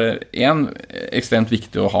nå så det ekstremt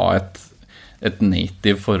viktig å ha et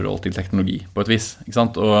native forhold til teknologi på et vis, ikke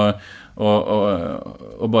sant? Og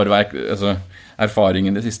bare være, altså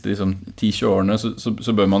erfaringen de siste liksom, 10-20 årene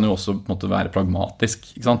så bør man jo også på en måte være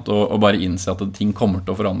pragmatisk, ikke sant? Og bare innse at ting kommer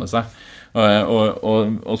til å forandre seg.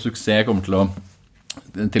 Og suksess kommer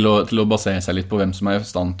til å basere seg litt på hvem som i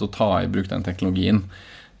stand til å ta i bruk den teknologien.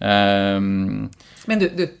 Men du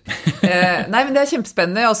nei, men det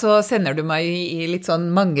kjempespennende, og så sender du meg i litt sånn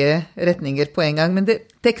mange retninger på en gang, men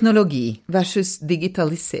teknologi versus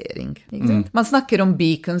digitalisering, ikke sant? Man snakker om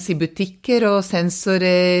beacons i butikker og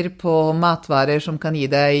sensorer på matvarer som kan gi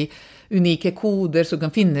deg unike koder som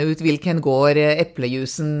kan finne ut hvilken gård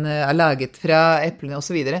eplejusen laget fra eplene og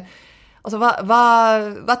så videre. Altså,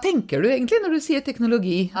 hva tenker du egentlig når du sier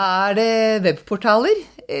teknologi? Det webportaler,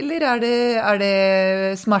 eller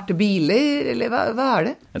det smarte biler, eller hva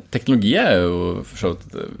det? Teknologi jo for så vidt,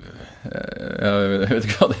 jeg vet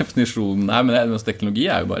ikke hva definisjonen men teknologi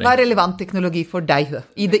jo bare... Hva relevant teknologi for deg da,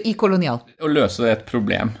 i Kolonial? Å løse et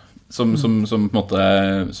problem som på en måte,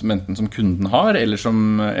 som enten som kunden har, eller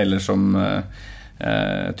som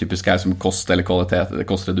typisk som kost eller kvalitet,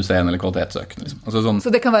 kostreduserende eller kvalitetsøkende. Liksom. Altså sånn.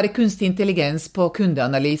 Så det kan være kunstig intelligens på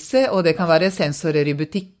kundeanalyse, og det kan være sensorer i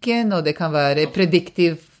butikken, og det kan være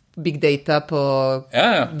predictive big data på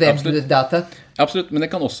webdata. Absolutt, men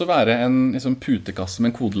det kan også være en liksom, putekasse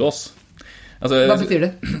med en kodelås. Altså, hva betyr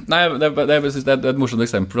det? Nei, det et morsomt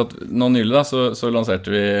eksempel, for at nå nylig da, så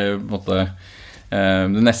lanserte vi på en måte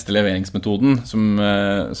den neste leveringsmetoden som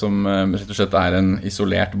rett og slett en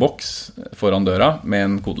isolert boks foran døra med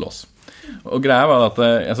en kodelås. Og greia var at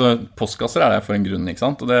altså, postkasser der for en grunn, ikke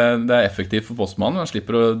sant? Og det effektivt for postmannen.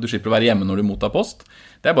 Du slipper å være hjemme når du mottar post.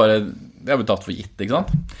 Det blitt tatt for gitt, ikke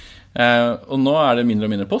sant? Og nå det mindre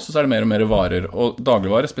og mindre post, og så det mer og mer varer, og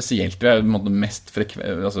dagligvarer spesielt mest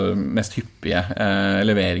hyppige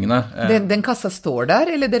leveringene. Den kassa står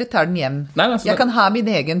der, eller dere tar den hjem? Nei, altså, jeg kan ha min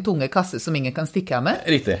egen tunge kasse som ingen kan stikke av med.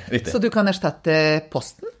 Riktig. Så du kan erstatte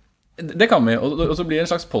posten? Det kan vi, og så blir det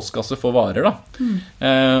en slags postkasse for varer da.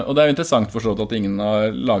 Og det jo interessant forstått at ingen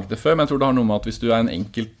har laget det før, men jeg tror det har noe med at hvis du en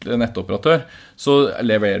enkelt nettoperatør, så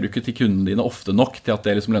leverer du ikke til kundene dine ofte nok til at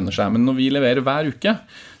det liksom lønner seg. Men når vi leverer hver uke,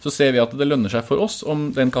 så ser vi at det lønner seg for oss om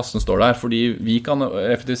den kassen står der, fordi vi kan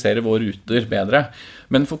effektivisere våre ruter bedre.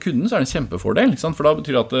 Men for kunden så det en kjempefordel, ikke sant? For da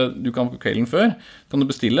betyr det at du kan på kvelden før, kan du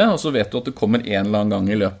bestille, og så vet du at det kommer en eller annen gang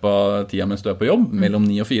i løpet av tida mens du på jobb, mellom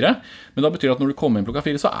 9 og 4. Men da betyr det at når du kommer inn klokka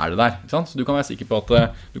 4, så det der, ikke sant? Så du kan være sikker på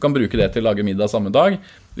at du kan bruke det til å lage middag samme dag.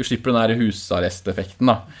 Du slipper den der husarresteffekten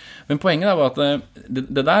da. Men poenget var at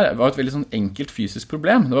det der var et veldig sånn enkelt fysisk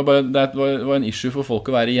problem. Det var en issue for folk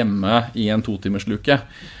å være hjemme i en 2-timersluke.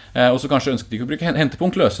 Og så kanskje ønsket de ikke å bruke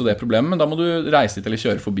hentepunkt, løse det problemet, men da må du reise dit eller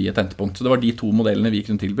kjøre forbi et hentepunkt. Så det var de 2 modellene vi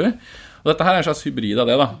kunne tilby. Og dette her en slags hybrid av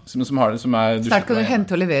det da. Snart kan du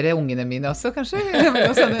hente og levere ungene mine også, kanskje? Ja,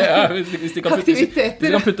 hvis de kan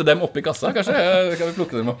putte dem opp i kassa, kanskje kan vi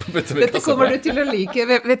plukke dem opp og putte dem i kassa. Dette kommer du til å like.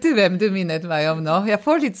 Vet du hvem du minnet meg om nå? Jeg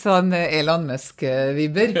får litt sånn Elon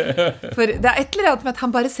Musk-vibber. For det et eller annet med at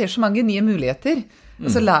han bare ser så mange nye muligheter. Og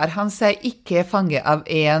så lærer han seg ikke fange av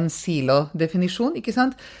en silo-definisjon, ikke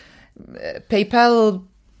sant? PayPal,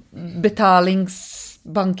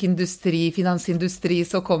 betalingsbankindustri, finansindustri,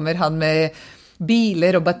 så kommer han med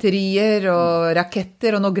biler og batterier og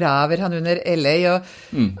raketter, og nå graver han under LA. Og,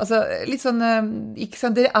 altså, litt sånn, ikke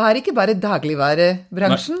sant? Dere ikke bare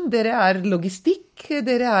dagligvarebransjen, dere logistikk,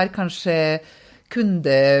 dere kanskje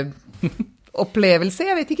kunde... opplevelse,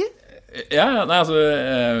 jeg vet ikke. Ja, nei, altså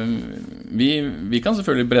vi kan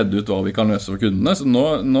selvfølgelig bredde ut hva vi kan løse for kundene, så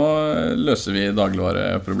nå løser vi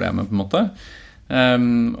dagligvareproblemet på en måte.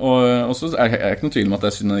 Og så er det ikke noe tvil om at det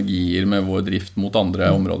er synergier med vår drift mot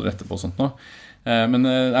andre områder etterpå og sånt nå. Men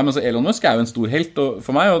altså Elon Musk er jo en stor helt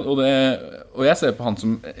for meg, og jeg ser på han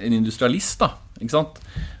som en industrialist da, ikke sant?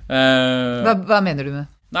 Hva mener du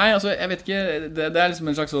med? Nei, altså, jeg vet ikke, det er liksom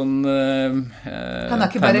en slags sånn han har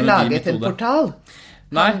ikke bare laget en portal.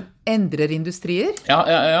 Nei. Han endrer industrier? Ja,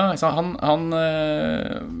 han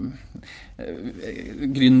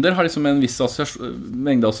gründer har liksom en viss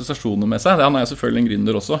mengde assosiasjoner med seg. Han er jo selvfølgelig en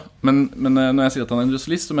gründer også. Men når jeg sier at han er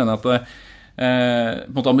industrialist, så mener jeg at på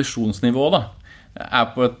en måte ambisjonsnivået da, er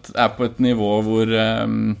på et nivå hvor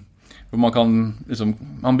man kan liksom,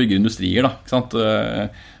 han bygger industrier da, ikke sant?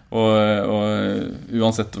 Og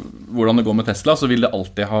uansett hvordan det går med Tesla, så vil det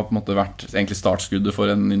alltid ha på en måte vært egentlig startskuddet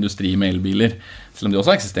for en industri med elbiler, selv om de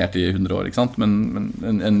også har eksistert i 100 år, ikke sant? Men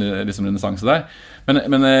en liksom renessanse der.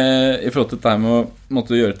 Men i forhold til dette med å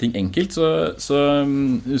måtte gjøre ting enkelt, så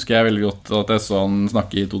husker jeg veldig godt at jeg så han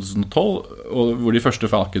snakke i 2012, og hvor de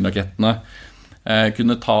første Falcon-rakettene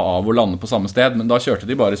kunne ta av og lande på samme sted, men da kjørte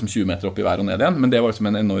de bare liksom 20 meter opp i været og ned igjen, men det var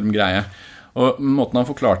liksom en enorm greie. Og måten han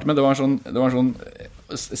forklarte med, det var en sånn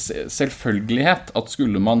selvfølgelighet at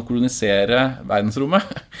skulle man kolonisere verdensrommet,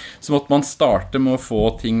 så måtte man starte med å få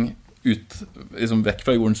ting ut, liksom vekk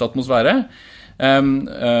fra jordens atmosfære,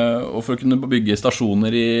 og for å kunne bygge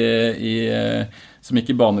stasjoner som gikk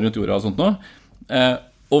i baner rundt jorda og sånt nå.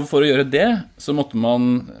 Og for å gjøre det, så måtte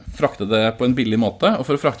man frakte det på en billig måte, og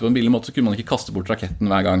for å frakte på en billig måte så kunne man ikke kaste bort raketten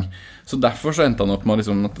hver gang. Så derfor så endte han opp med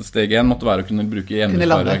liksom, at steg 1 måtte være å kunne bruke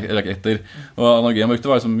hjemmefare raketter. Og analogien han brukte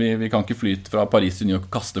var liksom, vi kan ikke flyte fra Paris til New York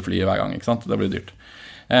og kaste flyet hver gang, ikke sant? Det blir dyrt.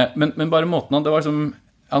 Men bare måten det var liksom,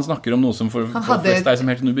 han snakker om noe som for flest er som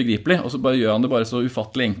helt ubegripelig, og så bare gjør han det bare så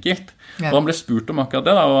ufattelig enkelt. Ja. Og han ble spurt om akkurat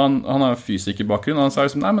det da, og han har fysikerbakgrunn, og han sa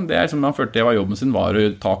liksom, nei, men det er liksom, han følte det var jobben sin var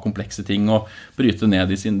å ta komplekse ting og bryte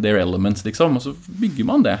ned i their elements, liksom, og så bygger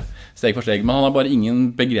man det steg for steg, men han har bare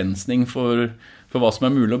ingen begrensning for hva som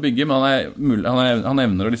er mulig å bygge, men han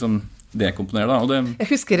evner å liksom dekomponere da, og det... Jeg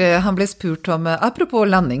husker han ble spurt om, apropos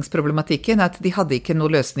landingsproblematikken, at de hadde ikke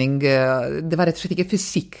noe løsning, det var rett og slett ikke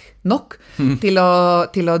fysikk nok til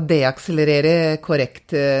å deakselerere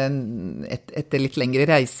korrekt etter litt lengre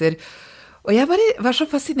reiser. Og jeg var så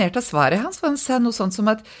fascinert av svaret hans, for han sa noe sånt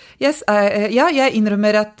som at jeg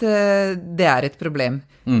innrømmer at det er et problem,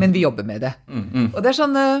 men vi jobber med det. Og det er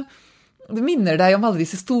sånn... Det minner deg om alle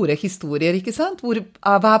disse store historier, ikke sant? Hvor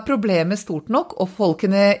var problemet stort nok, og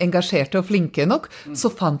folkene engasjerte og flinke nok, så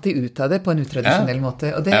fant de ut av det på en utradisjonell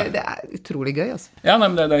måte. Og det er utrolig gøy, altså. Ja, nei,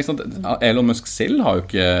 men det er ikke sant, Elon Musk selv har jo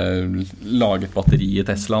ikke laget batteri i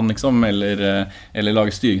Teslaen, liksom, eller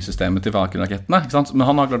laget styringssystemet til Falcon-rakettene, ikke sant? Men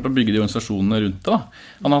han har klart å bygge de organisasjonene rundt det, da.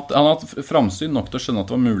 Han har hatt framsyn nok til å skjønne at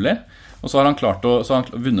det var mulig, og så har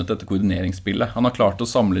han vunnet dette koordineringsspillet. Han har klart å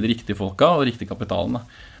samle de riktige folka og de riktige kapitalene.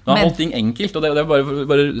 Men han holdt ting enkelt, og det er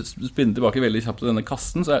bare spinne tilbake veldig kjapt til denne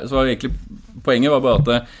kassen, så var egentlig, poenget var bare at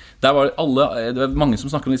det var mange som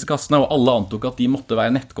snakket om disse kassene, og alle antok at de måtte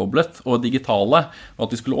være nettkoblet og digitale, og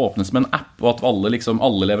at de skulle åpnes med en app, og at alle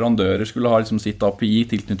leverandører skulle ha liksom, sitt API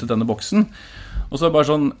tilknyttet denne boksen. Og så er det bare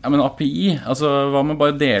sånn, ja, men API, altså hva med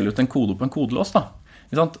bare dele ut en kode på en kodelås da?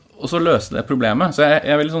 Og så løse det problemet. Så jeg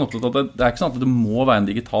er veldig sånn opptatt av at det er ikke sånn at det må være en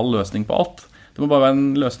digital løsning på alt. Det må bare være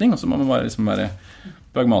en løsning, og så må man bare liksom være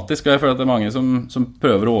pragmatisk. Og jeg føler at det er mange som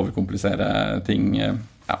prøver å overkomplisere ting,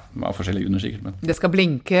 ja, av forskjellige grunner sikkert. Men. Det skal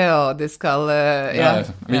blinke, og det skal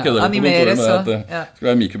animeres. Det skal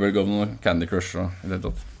være microbølgeovn og Candy Crush og i det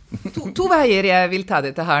tatt. To veier jeg vil ta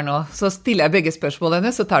dette her nå. Så stiller jeg begge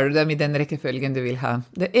spørsmålene, så tar du dem i den rekkefølgen du vil ha.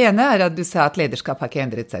 Det ene er at du sa at lederskap har ikke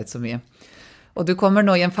endret seg så mye. Og du kommer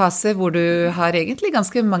nå i en fase hvor du har egentlig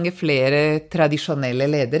ganske mange flere tradisjonelle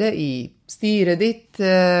ledere i styret ditt,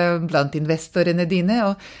 blant investorene dine,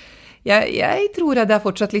 og jeg tror at det er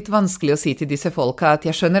fortsatt litt vanskelig å si til disse folka at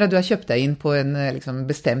jeg skjønner at du har kjøpt deg inn på en liksom,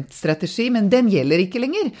 bestemt strategi, men den gjelder ikke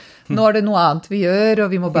lenger. Nå er det noe annet vi gjør, og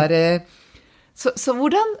vi må bare... Så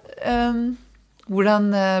hvordan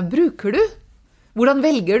bruker du? Hvordan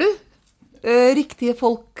velger du riktige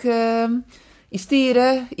folk... I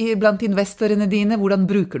styret, blant investorene dine, hvordan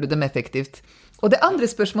bruker du dem effektivt? Og det andre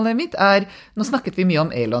spørsmålet mitt er, nå snakket vi mye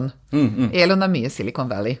om Elon. Elon er mye Silicon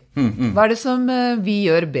Valley. Hva er det som vi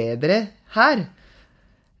gjør bedre her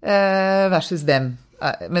versus dem?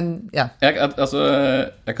 Men, ja. Jeg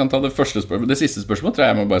kan ta det første spørsmålet. Det siste spørsmålet tror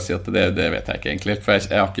jeg må bare si at det vet jeg ikke egentlig, for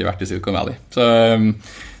jeg har ikke vært i Silicon Valley.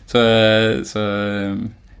 Så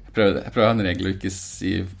Jeg prøver å ha en regel og ikke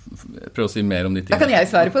prøve å si mer om de tingene. Da kan jeg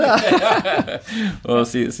svare på det. Og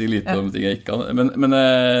si lite om ting jeg ikke kan. Men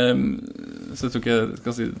så jeg tror ikke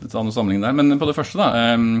jeg skal ta noen sammenligning der. Men på det første da,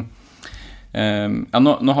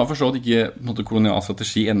 nå har forstått ikke kolonial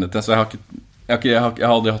strategi endet til, så jeg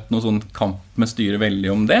har aldri hatt noen sånn kamp med styret veldig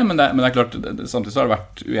om det, men det er klart, samtidig så har det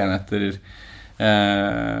vært uenigheter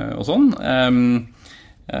og sånn.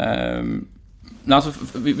 Nei, altså,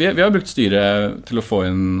 vi har brukt styret til å få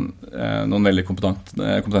inn noen veldig kompetente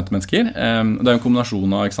mennesker. Det er en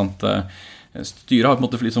kombinasjon av, ikke sant, styret har på en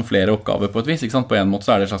måte liksom flere oppgaver på et vis, ikke sant? På en måte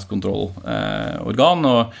så er det et slags kontrollorgan,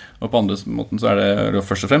 og på andre måten så er det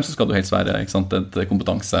først og fremst så skal du helst være, ikke sant, et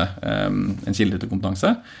kompetanse, en kilde til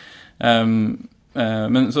kompetanse.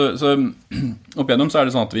 Men så opp igjennom så er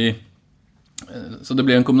det sånn at så det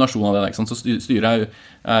blir en kombinasjon av det, ikke sant? Så styret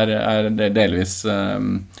er delvis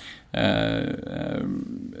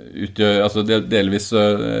utgjør, altså delvis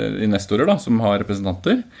investorer da, som har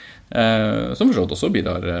representanter, som forstått også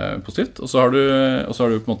bidrar positivt. Og så har du på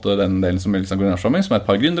en måte den delen som er Grünersamling, som er et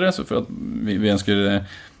par gründere, så for at vi ønsker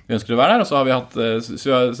å være der, og så har vi hatt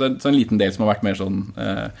så en liten del som har vært mer sånn,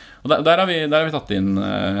 og der har vi tatt inn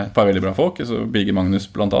et par veldig bra folk, så Birger Magnus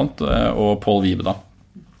blant annet, og Paul Wibe da,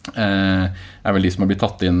 er vel de som har blitt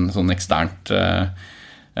tatt inn sånn eksternt,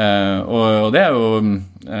 og det er jo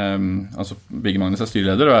altså Birger Magnus er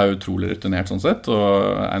styreleder og er utrolig rutinert sånn sett, og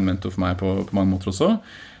er en mentor for meg på mange måter også.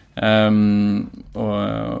 Og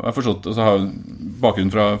jeg har forstått, og så har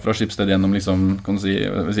bakgrunnen fra Schibsted gjennom liksom, kan du si,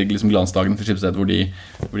 liksom glansdagen til Schibsted hvor de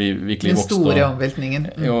virkelig vokste den store omveltningen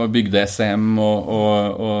og bygde SM og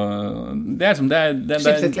det er liksom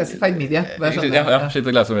Schibsted Classified Media ja,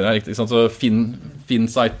 Schibsted Classified Media, riktig, sånn, så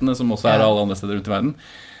Finn-sitene som også er alle andre steder rundt i verden,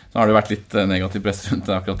 så har det vært litt negativ press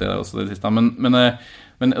rundt akkurat det også det siste,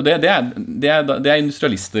 men det er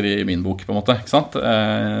industrialister i min bok på en måte, ikke sant?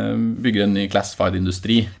 Bygger en ny classified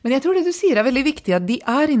industri. Men jeg tror det du sier er veldig viktig, at de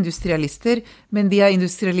er industrialister, men de er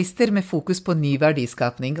industrialister med fokus på ny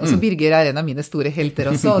verdiskapning. Altså Birger er en av mine store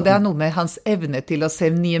helter også, og det er noe med hans evne til å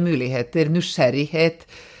se nye muligheter, nysgjerrighet.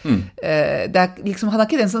 Det er liksom, han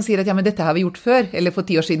er ikke den som sier at ja, men dette har vi gjort før, eller for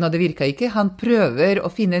 10 år siden, og det virket ikke. Han prøver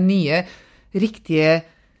å finne nye, riktige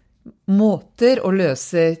måter å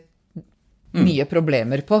løse nye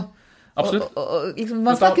problemer på. Absolutt. Og liksom,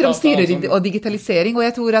 man snakker om styrer og digitalisering, og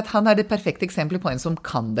jeg tror at han er det perfekte eksemplet på en som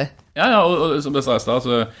kan det. Ja, og som det sa jeg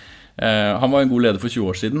sted, han var en god leder for 20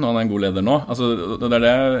 år siden, og han er en god leder nå. Altså, når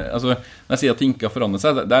jeg sier at ting ikke har forandret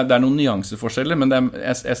seg, det er noen nyanseforskjeller, men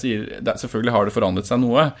jeg sier, selvfølgelig har det forandret seg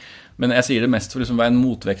noe, men jeg sier det mest for liksom å være en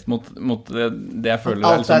motvekt mot det jeg føler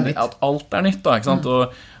at alt er nytt da, ikke sant? Og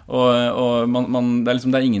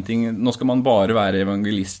det er ingenting, nå skal man bare være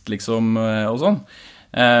evangelist liksom, og sånn.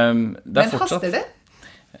 Men haster det?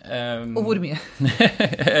 Og hvor mye?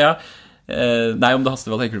 Ja, nei, om det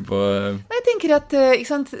haster, hva tenker du på? Jeg tenker at ikke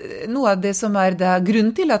sant, noe av det som er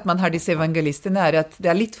grunnen til at man har disse evangelistene er at det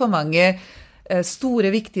er litt for mange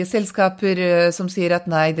store, viktige selskaper som sier at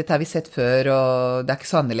nei, dette har vi sett før, og det er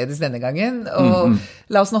ikke så annerledes denne gangen. Og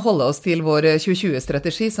la oss nå holde oss til vår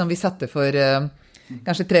 2020-strategi som vi satte for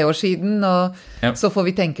kanskje 3 år siden, og så får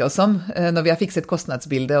vi tenke oss om når vi har fikset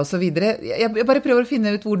kostnadsbildet og så videre. Jeg bare prøver å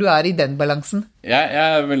finne ut hvor du er i den balansen. Jeg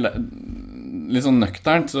er vel litt sånn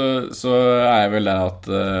nøkternt, så er jeg vel der at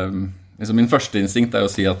liksom min første instinkt er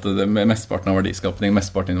å si at mesteparten av verdiskapning,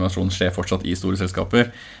 mesteparten av innovasjon skjer fortsatt i store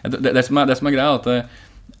selskaper. Det som er greia er at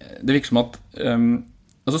det virker som at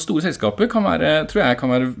altså store selskaper tror jeg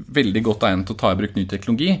kan være veldig godt egnet til å ta i bruk ny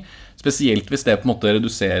teknologi, spesielt hvis det på en måte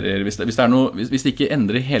reduserer, hvis det ikke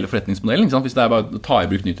endrer hele forretningsmodellen, ikke sant? Hvis det er bare å ta i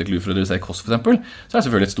bruk ny teknologi for å redusere kost for eksempel, så er det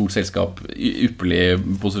selvfølgelig et stort selskap ypperlig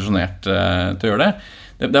posisjonert til å gjøre det.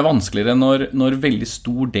 Det er vanskeligere når veldig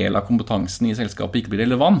stor del av kompetansen i selskapet ikke blir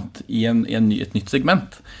relevant i et nytt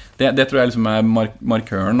segment. Det tror jeg liksom er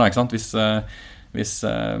markøren da, ikke sant? Hvis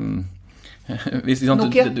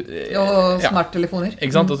Nokia og smarttelefoner.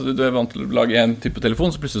 Ikke sant? Altså, du er vant til å lage en type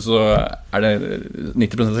telefon, så plutselig så er det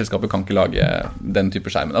 90% av selskapet kan ikke lage den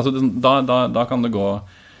type skjermen. Altså, da kan det gå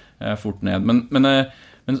fort ned. Men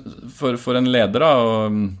for en leder da,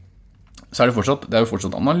 så er det er jo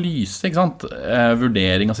fortsatt analyse, ikke sant?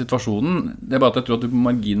 Vurdering av situasjonen. Det er bare at jeg tror at du på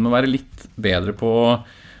marginen må være litt bedre på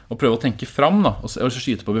å prøve å tenke frem da, og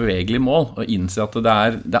skyte på bevegelige mål, og innse at det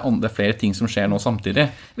er flere ting som skjer nå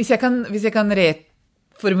samtidig. Hvis jeg kan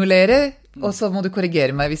reformulere, og så må du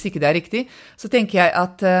korrigere meg hvis ikke det er riktig, så tenker jeg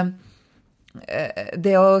at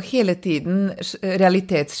det å hele tiden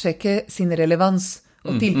realitetssjekke sin relevans,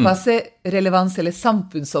 og tilpasse relevans eller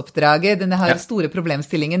samfunnsoppdraget, denne her store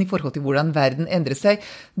problemstillingen I forhold til hvordan verden endrer seg,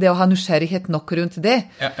 det å ha nysgjerrighet nok rundt det.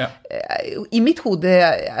 I mitt hode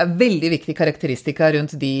veldig viktig karakteristika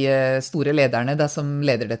rundt de store lederne da, som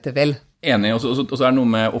leder dette vel. Enig, og så det noe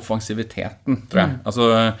med offensiviteten, tror jeg. Altså,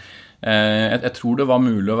 jeg tror det var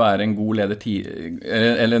mulig å være en god leder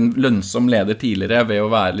eller en lønnsom leder tidligere ved å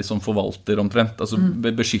være liksom forvalter omtrent, altså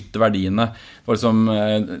beskytte verdiene. Det var liksom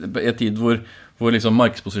en tid hvor liksom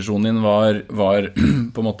markedsposisjonen din var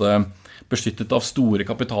på en måte beskyttet av store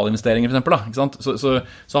kapitalinvesteringer for eksempel, da, ikke sant? Så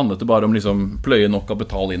handlet det bare om liksom pløye nok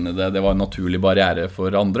kapital inn I det, det var en naturlig barriere for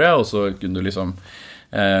andre, og så kunne du liksom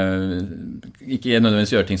ikke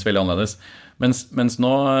nødvendigvis gjøre ting så veldig annerledes. Mens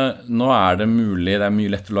nå det mulig, det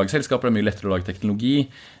mye lettere å lage selskaper, det mye lettere å lage teknologi,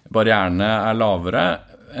 barrierene lavere,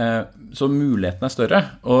 så mulighetene større,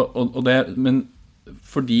 men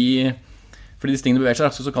fordi disse tingene beveger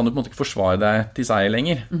seg, så kan du på en måte ikke forsvare deg til seg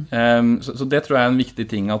lenger. Så det tror jeg en viktig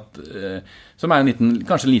ting som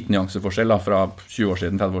kanskje en liten nyanseforskjell da, fra 20 år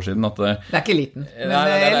siden, 30 år siden. At, det ikke liten, men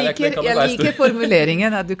jeg liker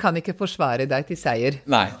formuleringen at du kan ikke forsvare deg til seier.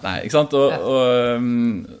 Nei, ikke sant?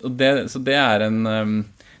 Så det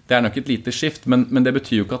det nok et lite skift, men det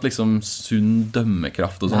betyr jo ikke at liksom sunn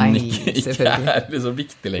dømmekraft og sånn ikke liksom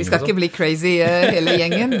viktig lenger. Vi skal ikke bli crazy hele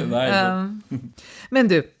gjengen. Men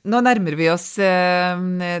du, nå nærmer vi oss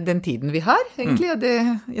den tiden vi har, egentlig, og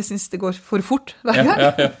jeg synes det går for fort hver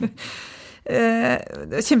gang.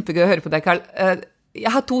 Det kjempegøy å høre på deg, Carl.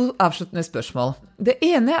 Jeg har 2 avsluttende spørsmål. Det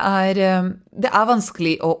ene det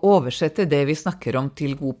vanskelig å oversette det vi snakker om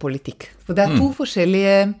til god politikk. For det 2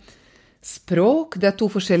 forskjellige språk, det 2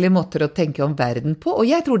 forskjellige måter å tenke om verden på, og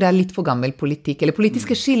jeg tror det litt for gammel politikk, eller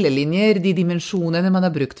politiske skillelinjer, de dimensjonene man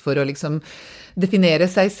har brukt for å liksom definere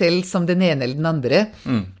seg selv som den ene eller den andre.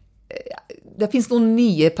 Det finnes noen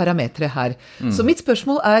nye parametre her. Så mitt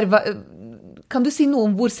spørsmål kan du si noe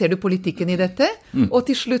om hvor ser du politikken I dette? Og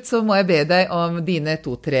til slutt så må jeg be deg om dine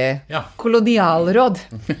 2-3 kolonialråd.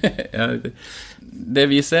 Det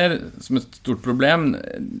vi ser som et stort problem,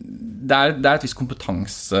 det et visst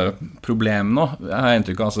kompetanseproblem nå, jeg har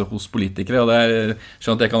inntrykk av hos politikere, og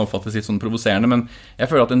skjønner at det kan oppfattes litt sånn provoserende, men jeg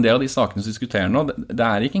føler at en del av de sakene som diskuterer nå, det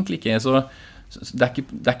egentlig ikke så det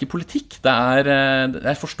ikke politikk,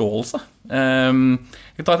 det forståelse. Jeg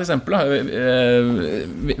kan ta et eksempel.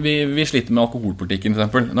 Vi sliter med alkoholpolitikken, for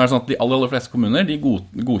eksempel. Nå det sånn at de aller fleste kommuner de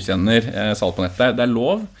godkjenner salg på nett. Det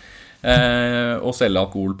lov å selge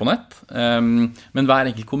alkohol på nett, men hver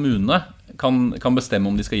enkelt kommune kan bestemme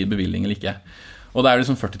om de skal gi bevilling eller ikke. Og det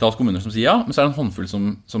liksom 40-talls kommuner som sier ja, men så det en håndfull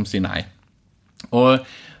som sier nei. Og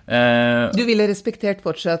du ville respektert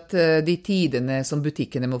fortsatt de tidene som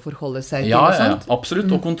butikkene må forholde seg til og sånt? Ja,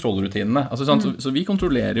 absolutt, og kontrollrutinene. Så vi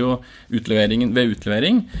kontrollerer jo utleveringen ved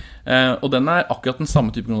utlevering, og den akkurat den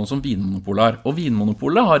samme type kontroll som Vinmonopolet har. Og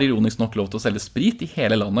Vinmonopolet har ironisk nok lov til å selge sprit I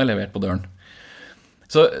hele landet levert på døren.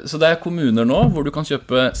 Så det kommuner nå hvor du kan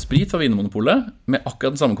kjøpe sprit fra Vinmonopolet med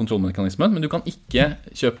akkurat den samme kontrollmekanismen, men du kan ikke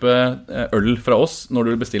kjøpe øl fra oss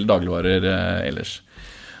når du bestiller dagligvarer ellers.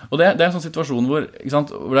 Og det en sånn situasjon hvor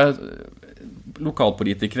det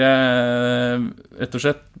lokalpolitikere rett og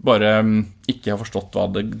slett bare ikke har forstått hva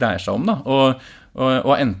det dreier seg om da,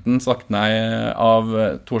 og enten sagt nei av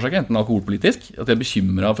to årsaker, enten alkoholpolitisk, at de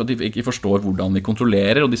bekymret for at de ikke forstår hvordan vi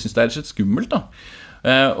kontrollerer, og de synes det rett og slett skummelt da.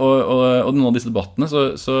 Og noen av disse debattene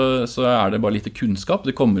så det bare lite kunnskap.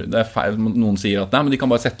 Det feil, noen sier at nei, men de kan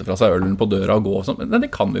bare sette fra seg ølen på døra og gå og sånn. Nei, det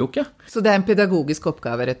kan vi jo ikke. Så det en pedagogisk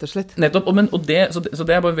oppgave, rett og slett? Nettopp, så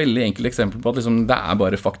det bare et veldig enkelt eksempel på at liksom, det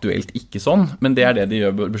bare faktuelt ikke sånn, men det det de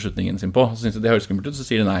gjør beslutningen sin på. Så synes jeg det høres skummelt ut, så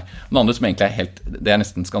sier de nei. Den andre som egentlig det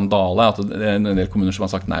nesten skandale, at det en del kommuner som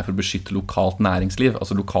har sagt nei for å beskytte lokalt næringsliv,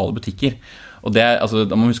 altså lokale butikker. Og da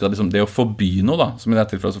må man huske at liksom, det å forby noe da, som I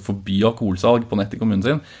dette tilfellet altså forby alkoholsalg på nett I kommunen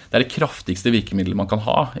sin, det det kraftigste virkemiddelet man kan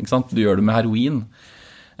ha, ikke sant? Du gjør det med heroin.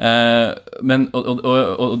 Men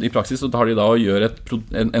I praksis så tar de da å gjøre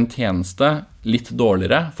en tjeneste litt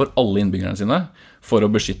dårligere for alle innbyggerne sine, for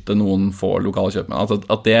å beskytte noen få lokale kjøpmenn. Altså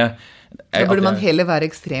at da burde man heller være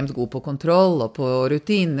ekstremt god på kontroll og på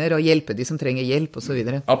rutiner og hjelpe de som trenger hjelp og så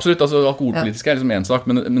videre. Absolutt, altså alkoholpolitisk liksom en sak,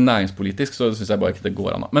 men næringspolitisk så synes jeg bare ikke det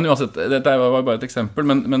går an. Men uansett, dette var bare et eksempel,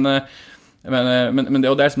 men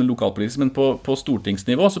det liksom lokalpolitisk, men på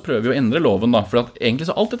stortingsnivå så prøver vi å endre loven da, for at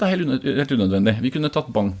egentlig så alt dette helt unødvendig. Vi kunne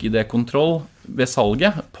tatt bank-ID-kontroll ved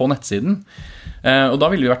salget på nettsiden, og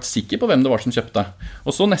da ville vi vært sikre på hvem det var som kjøpte.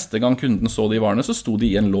 Og så neste gang kunden så de varene, så sto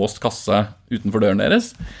de I en låst kasse utenfor døren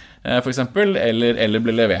deres, for eksempel, eller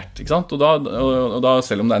blir levert, ikke sant? Og da,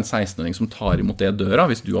 selv om det en 16-åring som tar imot det døra,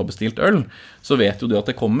 hvis du har bestilt øl, så vet jo du at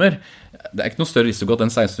det kommer. Det ikke noe større risiko at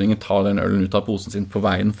den 16-åringen tar den ølen ut av posen sin på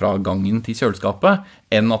veien fra gangen til kjøleskapet,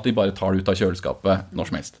 enn at de bare tar det ut av kjøleskapet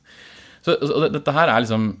når som helst. Så dette her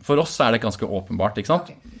liksom, for oss det ganske åpenbart, ikke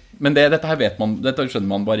sant? Men dette her dette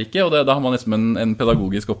skjønner man bare ikke, og da har man liksom en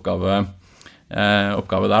pedagogisk oppgave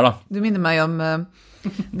der da. Du minner meg om,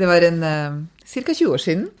 det var cirka 20 år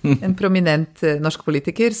siden, en prominent norsk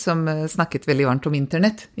politiker som snakket veldig varmt om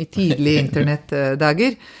internett, i tidlige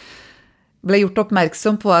internettdager, ble gjort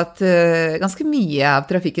oppmerksom på at ganske mye av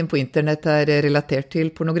trafikken på internett relatert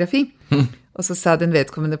til pornografi. Og så sa den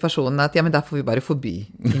vedkommende personen at ja, men da får vi bare forby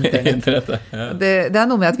internett. Ja. Det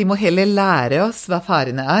noe med at vi må heller lære oss hva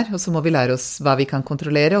farene og så må vi lære oss hva vi kan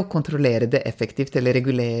kontrollere, og kontrollere det effektivt, eller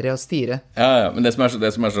regulere og styre. Ja, men det som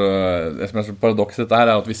så paradoks dette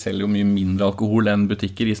her at vi selger jo mye mindre alkohol enn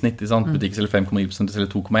butikker i snitt, sant? Butikker selger 5,9%,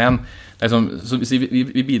 selger 2,1%. Så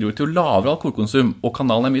vi bidrar til lavere alkoholkonsum, og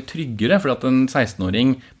kanalen mye tryggere, fordi at en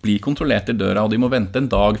 16-åring blir kontrollert i døra, og de må vente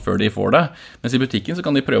en dag før de får det. Mens i butikken så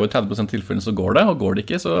kan de prøve 30% tilfellene, så går det, og går det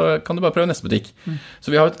ikke, så kan du bare prøve neste butikk. Så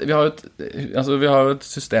vi har et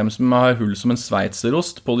system som har hull som en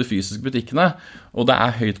sveitserost på de fysiske butikkene, og det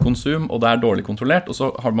høyt konsum, og det dårlig kontrollert, og så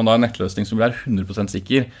har man da en nettløsning som blir 100%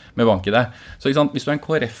 sikker med bank i det. Så ikke sant, hvis du en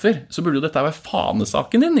KrF-er, så burde jo dette være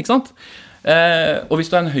fanesaken din, ikke sant? Og hvis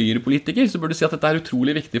du en høyrepolitiker, så burde du si at dette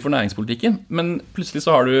utrolig viktig for næringspolitikken, men plutselig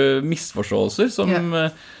så har du misforståelser som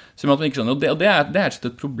at man ikke skjønner, og det ikke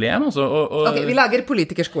et problem altså, Ok, vi lager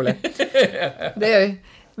politikerskole. Det gjør vi.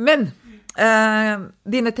 Men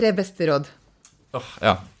dine 3 beste råd?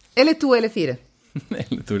 Ja. Eller 2 eller 4?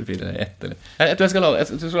 Eller 2 eller 4, eller 1 eller... Jeg tror jeg skal la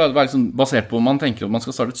det være liksom basert på om man tenker at man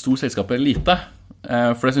skal starte et stort selskap eller lite.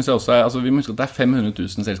 For det synes jeg også altså, vi må huske at det 500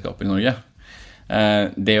 000 selskaper i Norge.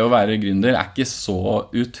 Det å være gründer ikke så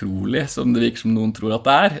utrolig som det virker som noen tror at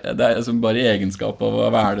det Det altså, bare i egenskap av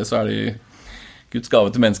å være det, så det Guds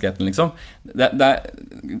gave til menneskeheten, liksom.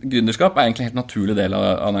 Gründerskap egentlig en helt naturlig del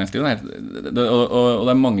av næringslivet, og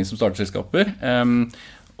det mange som starter selskaper,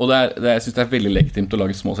 og jeg synes det veldig legitimt å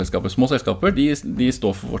lage små selskaper. Små selskaper, de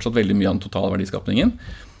står for fortsatt veldig mye av den totale verdiskapningen,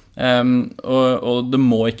 og det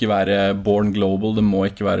må ikke være born global, det må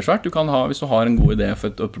ikke være svært. Du kan hvis du har en god idé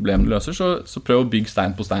for et problem du løser, så prøv å bygge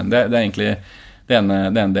stein på stein. Det egentlig det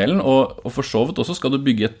ene delen, og for så vidt også skal du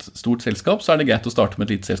bygge et stort selskap, så det greit å starte med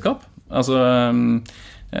et lite selskap. Altså,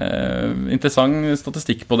 interessant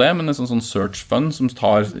statistikk på det, men en sånn search fund som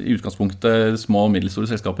tar i utgangspunktet små og middelstore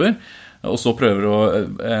selskaper, og så prøver å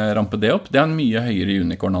rampe det opp, det en mye høyere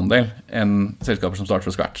unicorn-andel enn selskaper som starter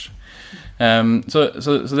fra scratch. Så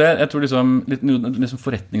det, jeg tror liksom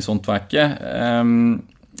forretningshåndverket,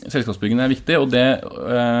 selskapsbyggingen viktig, og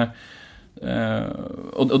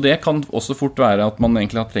det kan også fort være at man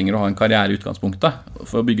egentlig trenger å ha en karriere i utgangspunktet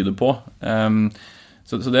for å bygge det på.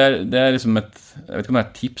 Så det liksom jeg vet ikke om det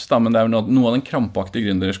et tips da, men det noe av den krampaktige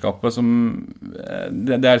gründerskapet som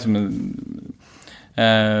det liksom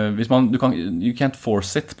hvis you can't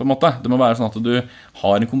force it på en måte. Det må være sånn at du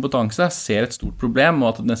har en kompetanse, ser et stort problem, og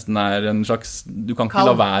at det nesten en slags du kan ikke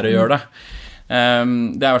la være å gjøre det.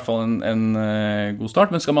 Det I hvert fall en god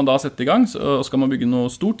start, men skal man da sette i gang, og skal man bygge noe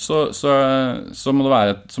stort, så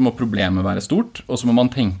må problemet være stort, og så må man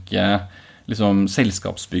tenke liksom,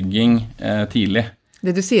 selskapsbygging tidlig.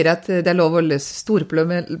 Det du sier at det lov å løse store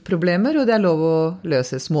problemer, og det lov å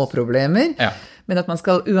løse små problemer, men at man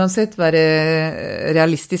skal uansett være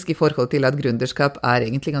realistisk I forhold til at gründerskap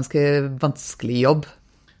egentlig ganske vanskelig jobb,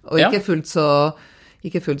 og ikke fullt så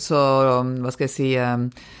hva skal jeg si,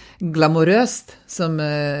 glamorøst som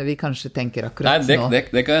vi kanskje tenker akkurat nå. Nei,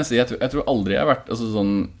 det kan jeg si. Jeg tror aldri jeg har vært altså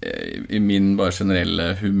sånn, I min bare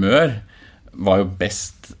generelle humør var jo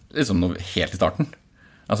best liksom helt I starten.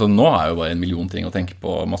 Altså nå jo bare 1 million ting å tenke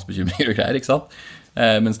på, masse bekymringer og greier, ikke sant?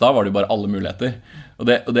 Mens da var det jo bare alle muligheter. Og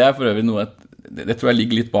det for øvrig noe det tror jeg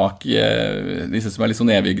ligger litt bak disse som litt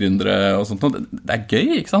sånn evige gründere og sånt. Det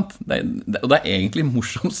gøy, ikke sant? Og det egentlig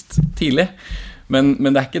morsomst tidlig. Men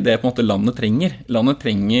det ikke det på en måte landet trenger. Landet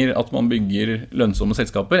trenger at man bygger lønnsomme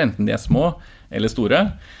selskaper, enten de små eller store.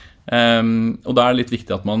 Og da det litt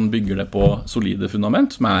viktig at man bygger det på solide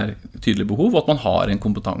fundament, som tydelig behov, og at man har en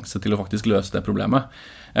kompetanse til å faktisk løse det problemet.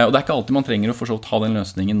 Og det ikke alltid man trenger å for så vidt ha den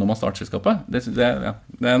løsningen når man starter selskapet. Det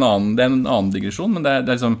en annen digresjon, men det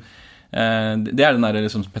liksom det den der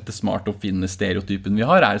liksom Petter Smart oppfinner stereotypen vi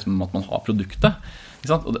har, liksom at man har produktet. Ikke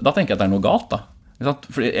sant? Og da tenker jeg at det noe galt da.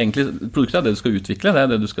 For egentlig, produktet det du skal utvikle, det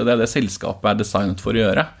er det selskapet designet for å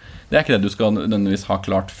gjøre. Det ikke det du skal nødvendigvis ha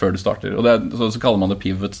klart før du starter. Og så kaller man det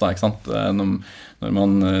pivots da, ikke sant? Når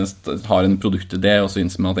man har en produktidé, og så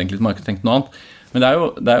innser man at egentlig markedet tenker noe annet. Men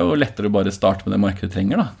det er jo lettere å bare starte med det markedet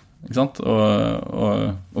trenger da. Ikke sant?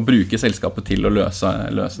 Og bruke selskapet til å løse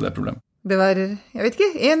det problemet. Det var, jeg vet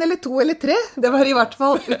ikke, 1 eller 2 eller 3. Det var i hvert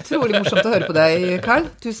fall utrolig morsomt å høre på deg, Carl.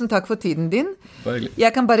 Tusen takk for tiden din.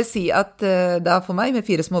 Jeg kan bare si at da for meg, med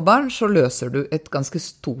 4 små barn, så løser du et ganske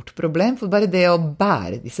stort problem. For bare det å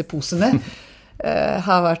bære disse posene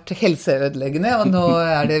har vært helseødeleggende, og nå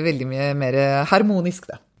er det veldig mye mer harmonisk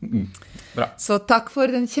da. Bra. Så takk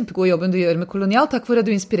for den kjempegode jobben du gjør med Kolonial. Takk for at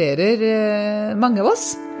du inspirerer mange av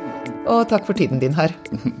oss. Og takk for tiden din her.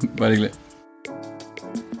 Bare hyggelig.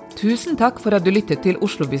 Tusen takk for at du lyttet til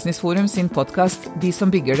Oslo Business Forum sin podcast De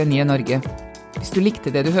som bygger det nye Norge. Hvis du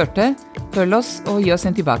likte det du hørte, følg oss og gi oss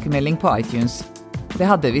en tilbakemelding på iTunes. Det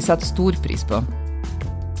hadde vi satt stor pris på.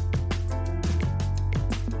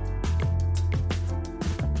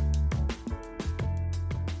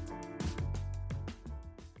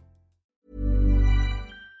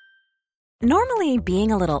 Normally,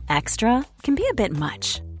 being a little extra can be a bit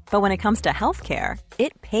much. But when it comes to healthcare,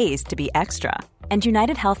 it pays to be extra. And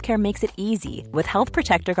United Healthcare makes it easy with Health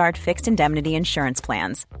Protector Guard fixed indemnity insurance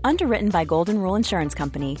plans. Underwritten by Golden Rule Insurance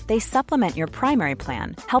Company, they supplement your primary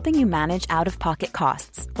plan, helping you manage out-of-pocket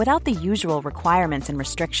costs without the usual requirements and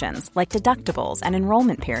restrictions like deductibles and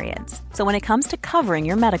enrollment periods. So when it comes to covering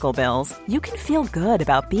your medical bills, you can feel good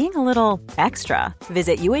about being a little extra.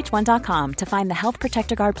 Visit uh1.com to find the Health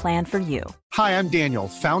Protector Guard plan for you. Hi, I'm Daniel,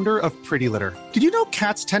 founder of Pretty Litter. Did you know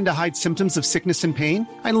cats tend to hide symptoms of sickness and pain?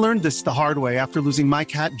 I learned this the hard way after losing my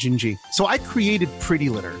cat, Gingy. So I created Pretty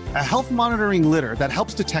Litter, a health monitoring litter that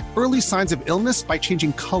helps detect early signs of illness by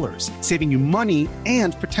changing colors, saving you money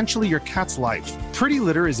and potentially your cat's life. Pretty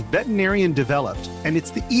Litter is veterinarian developed, and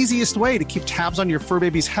it's the easiest way to keep tabs on your fur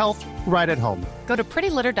baby's health right at home. Go to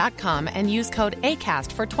prettylitter.com and use code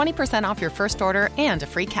ACAST for 20% off your first order and a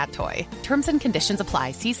free cat toy. Terms and conditions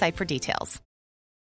apply. See site for details.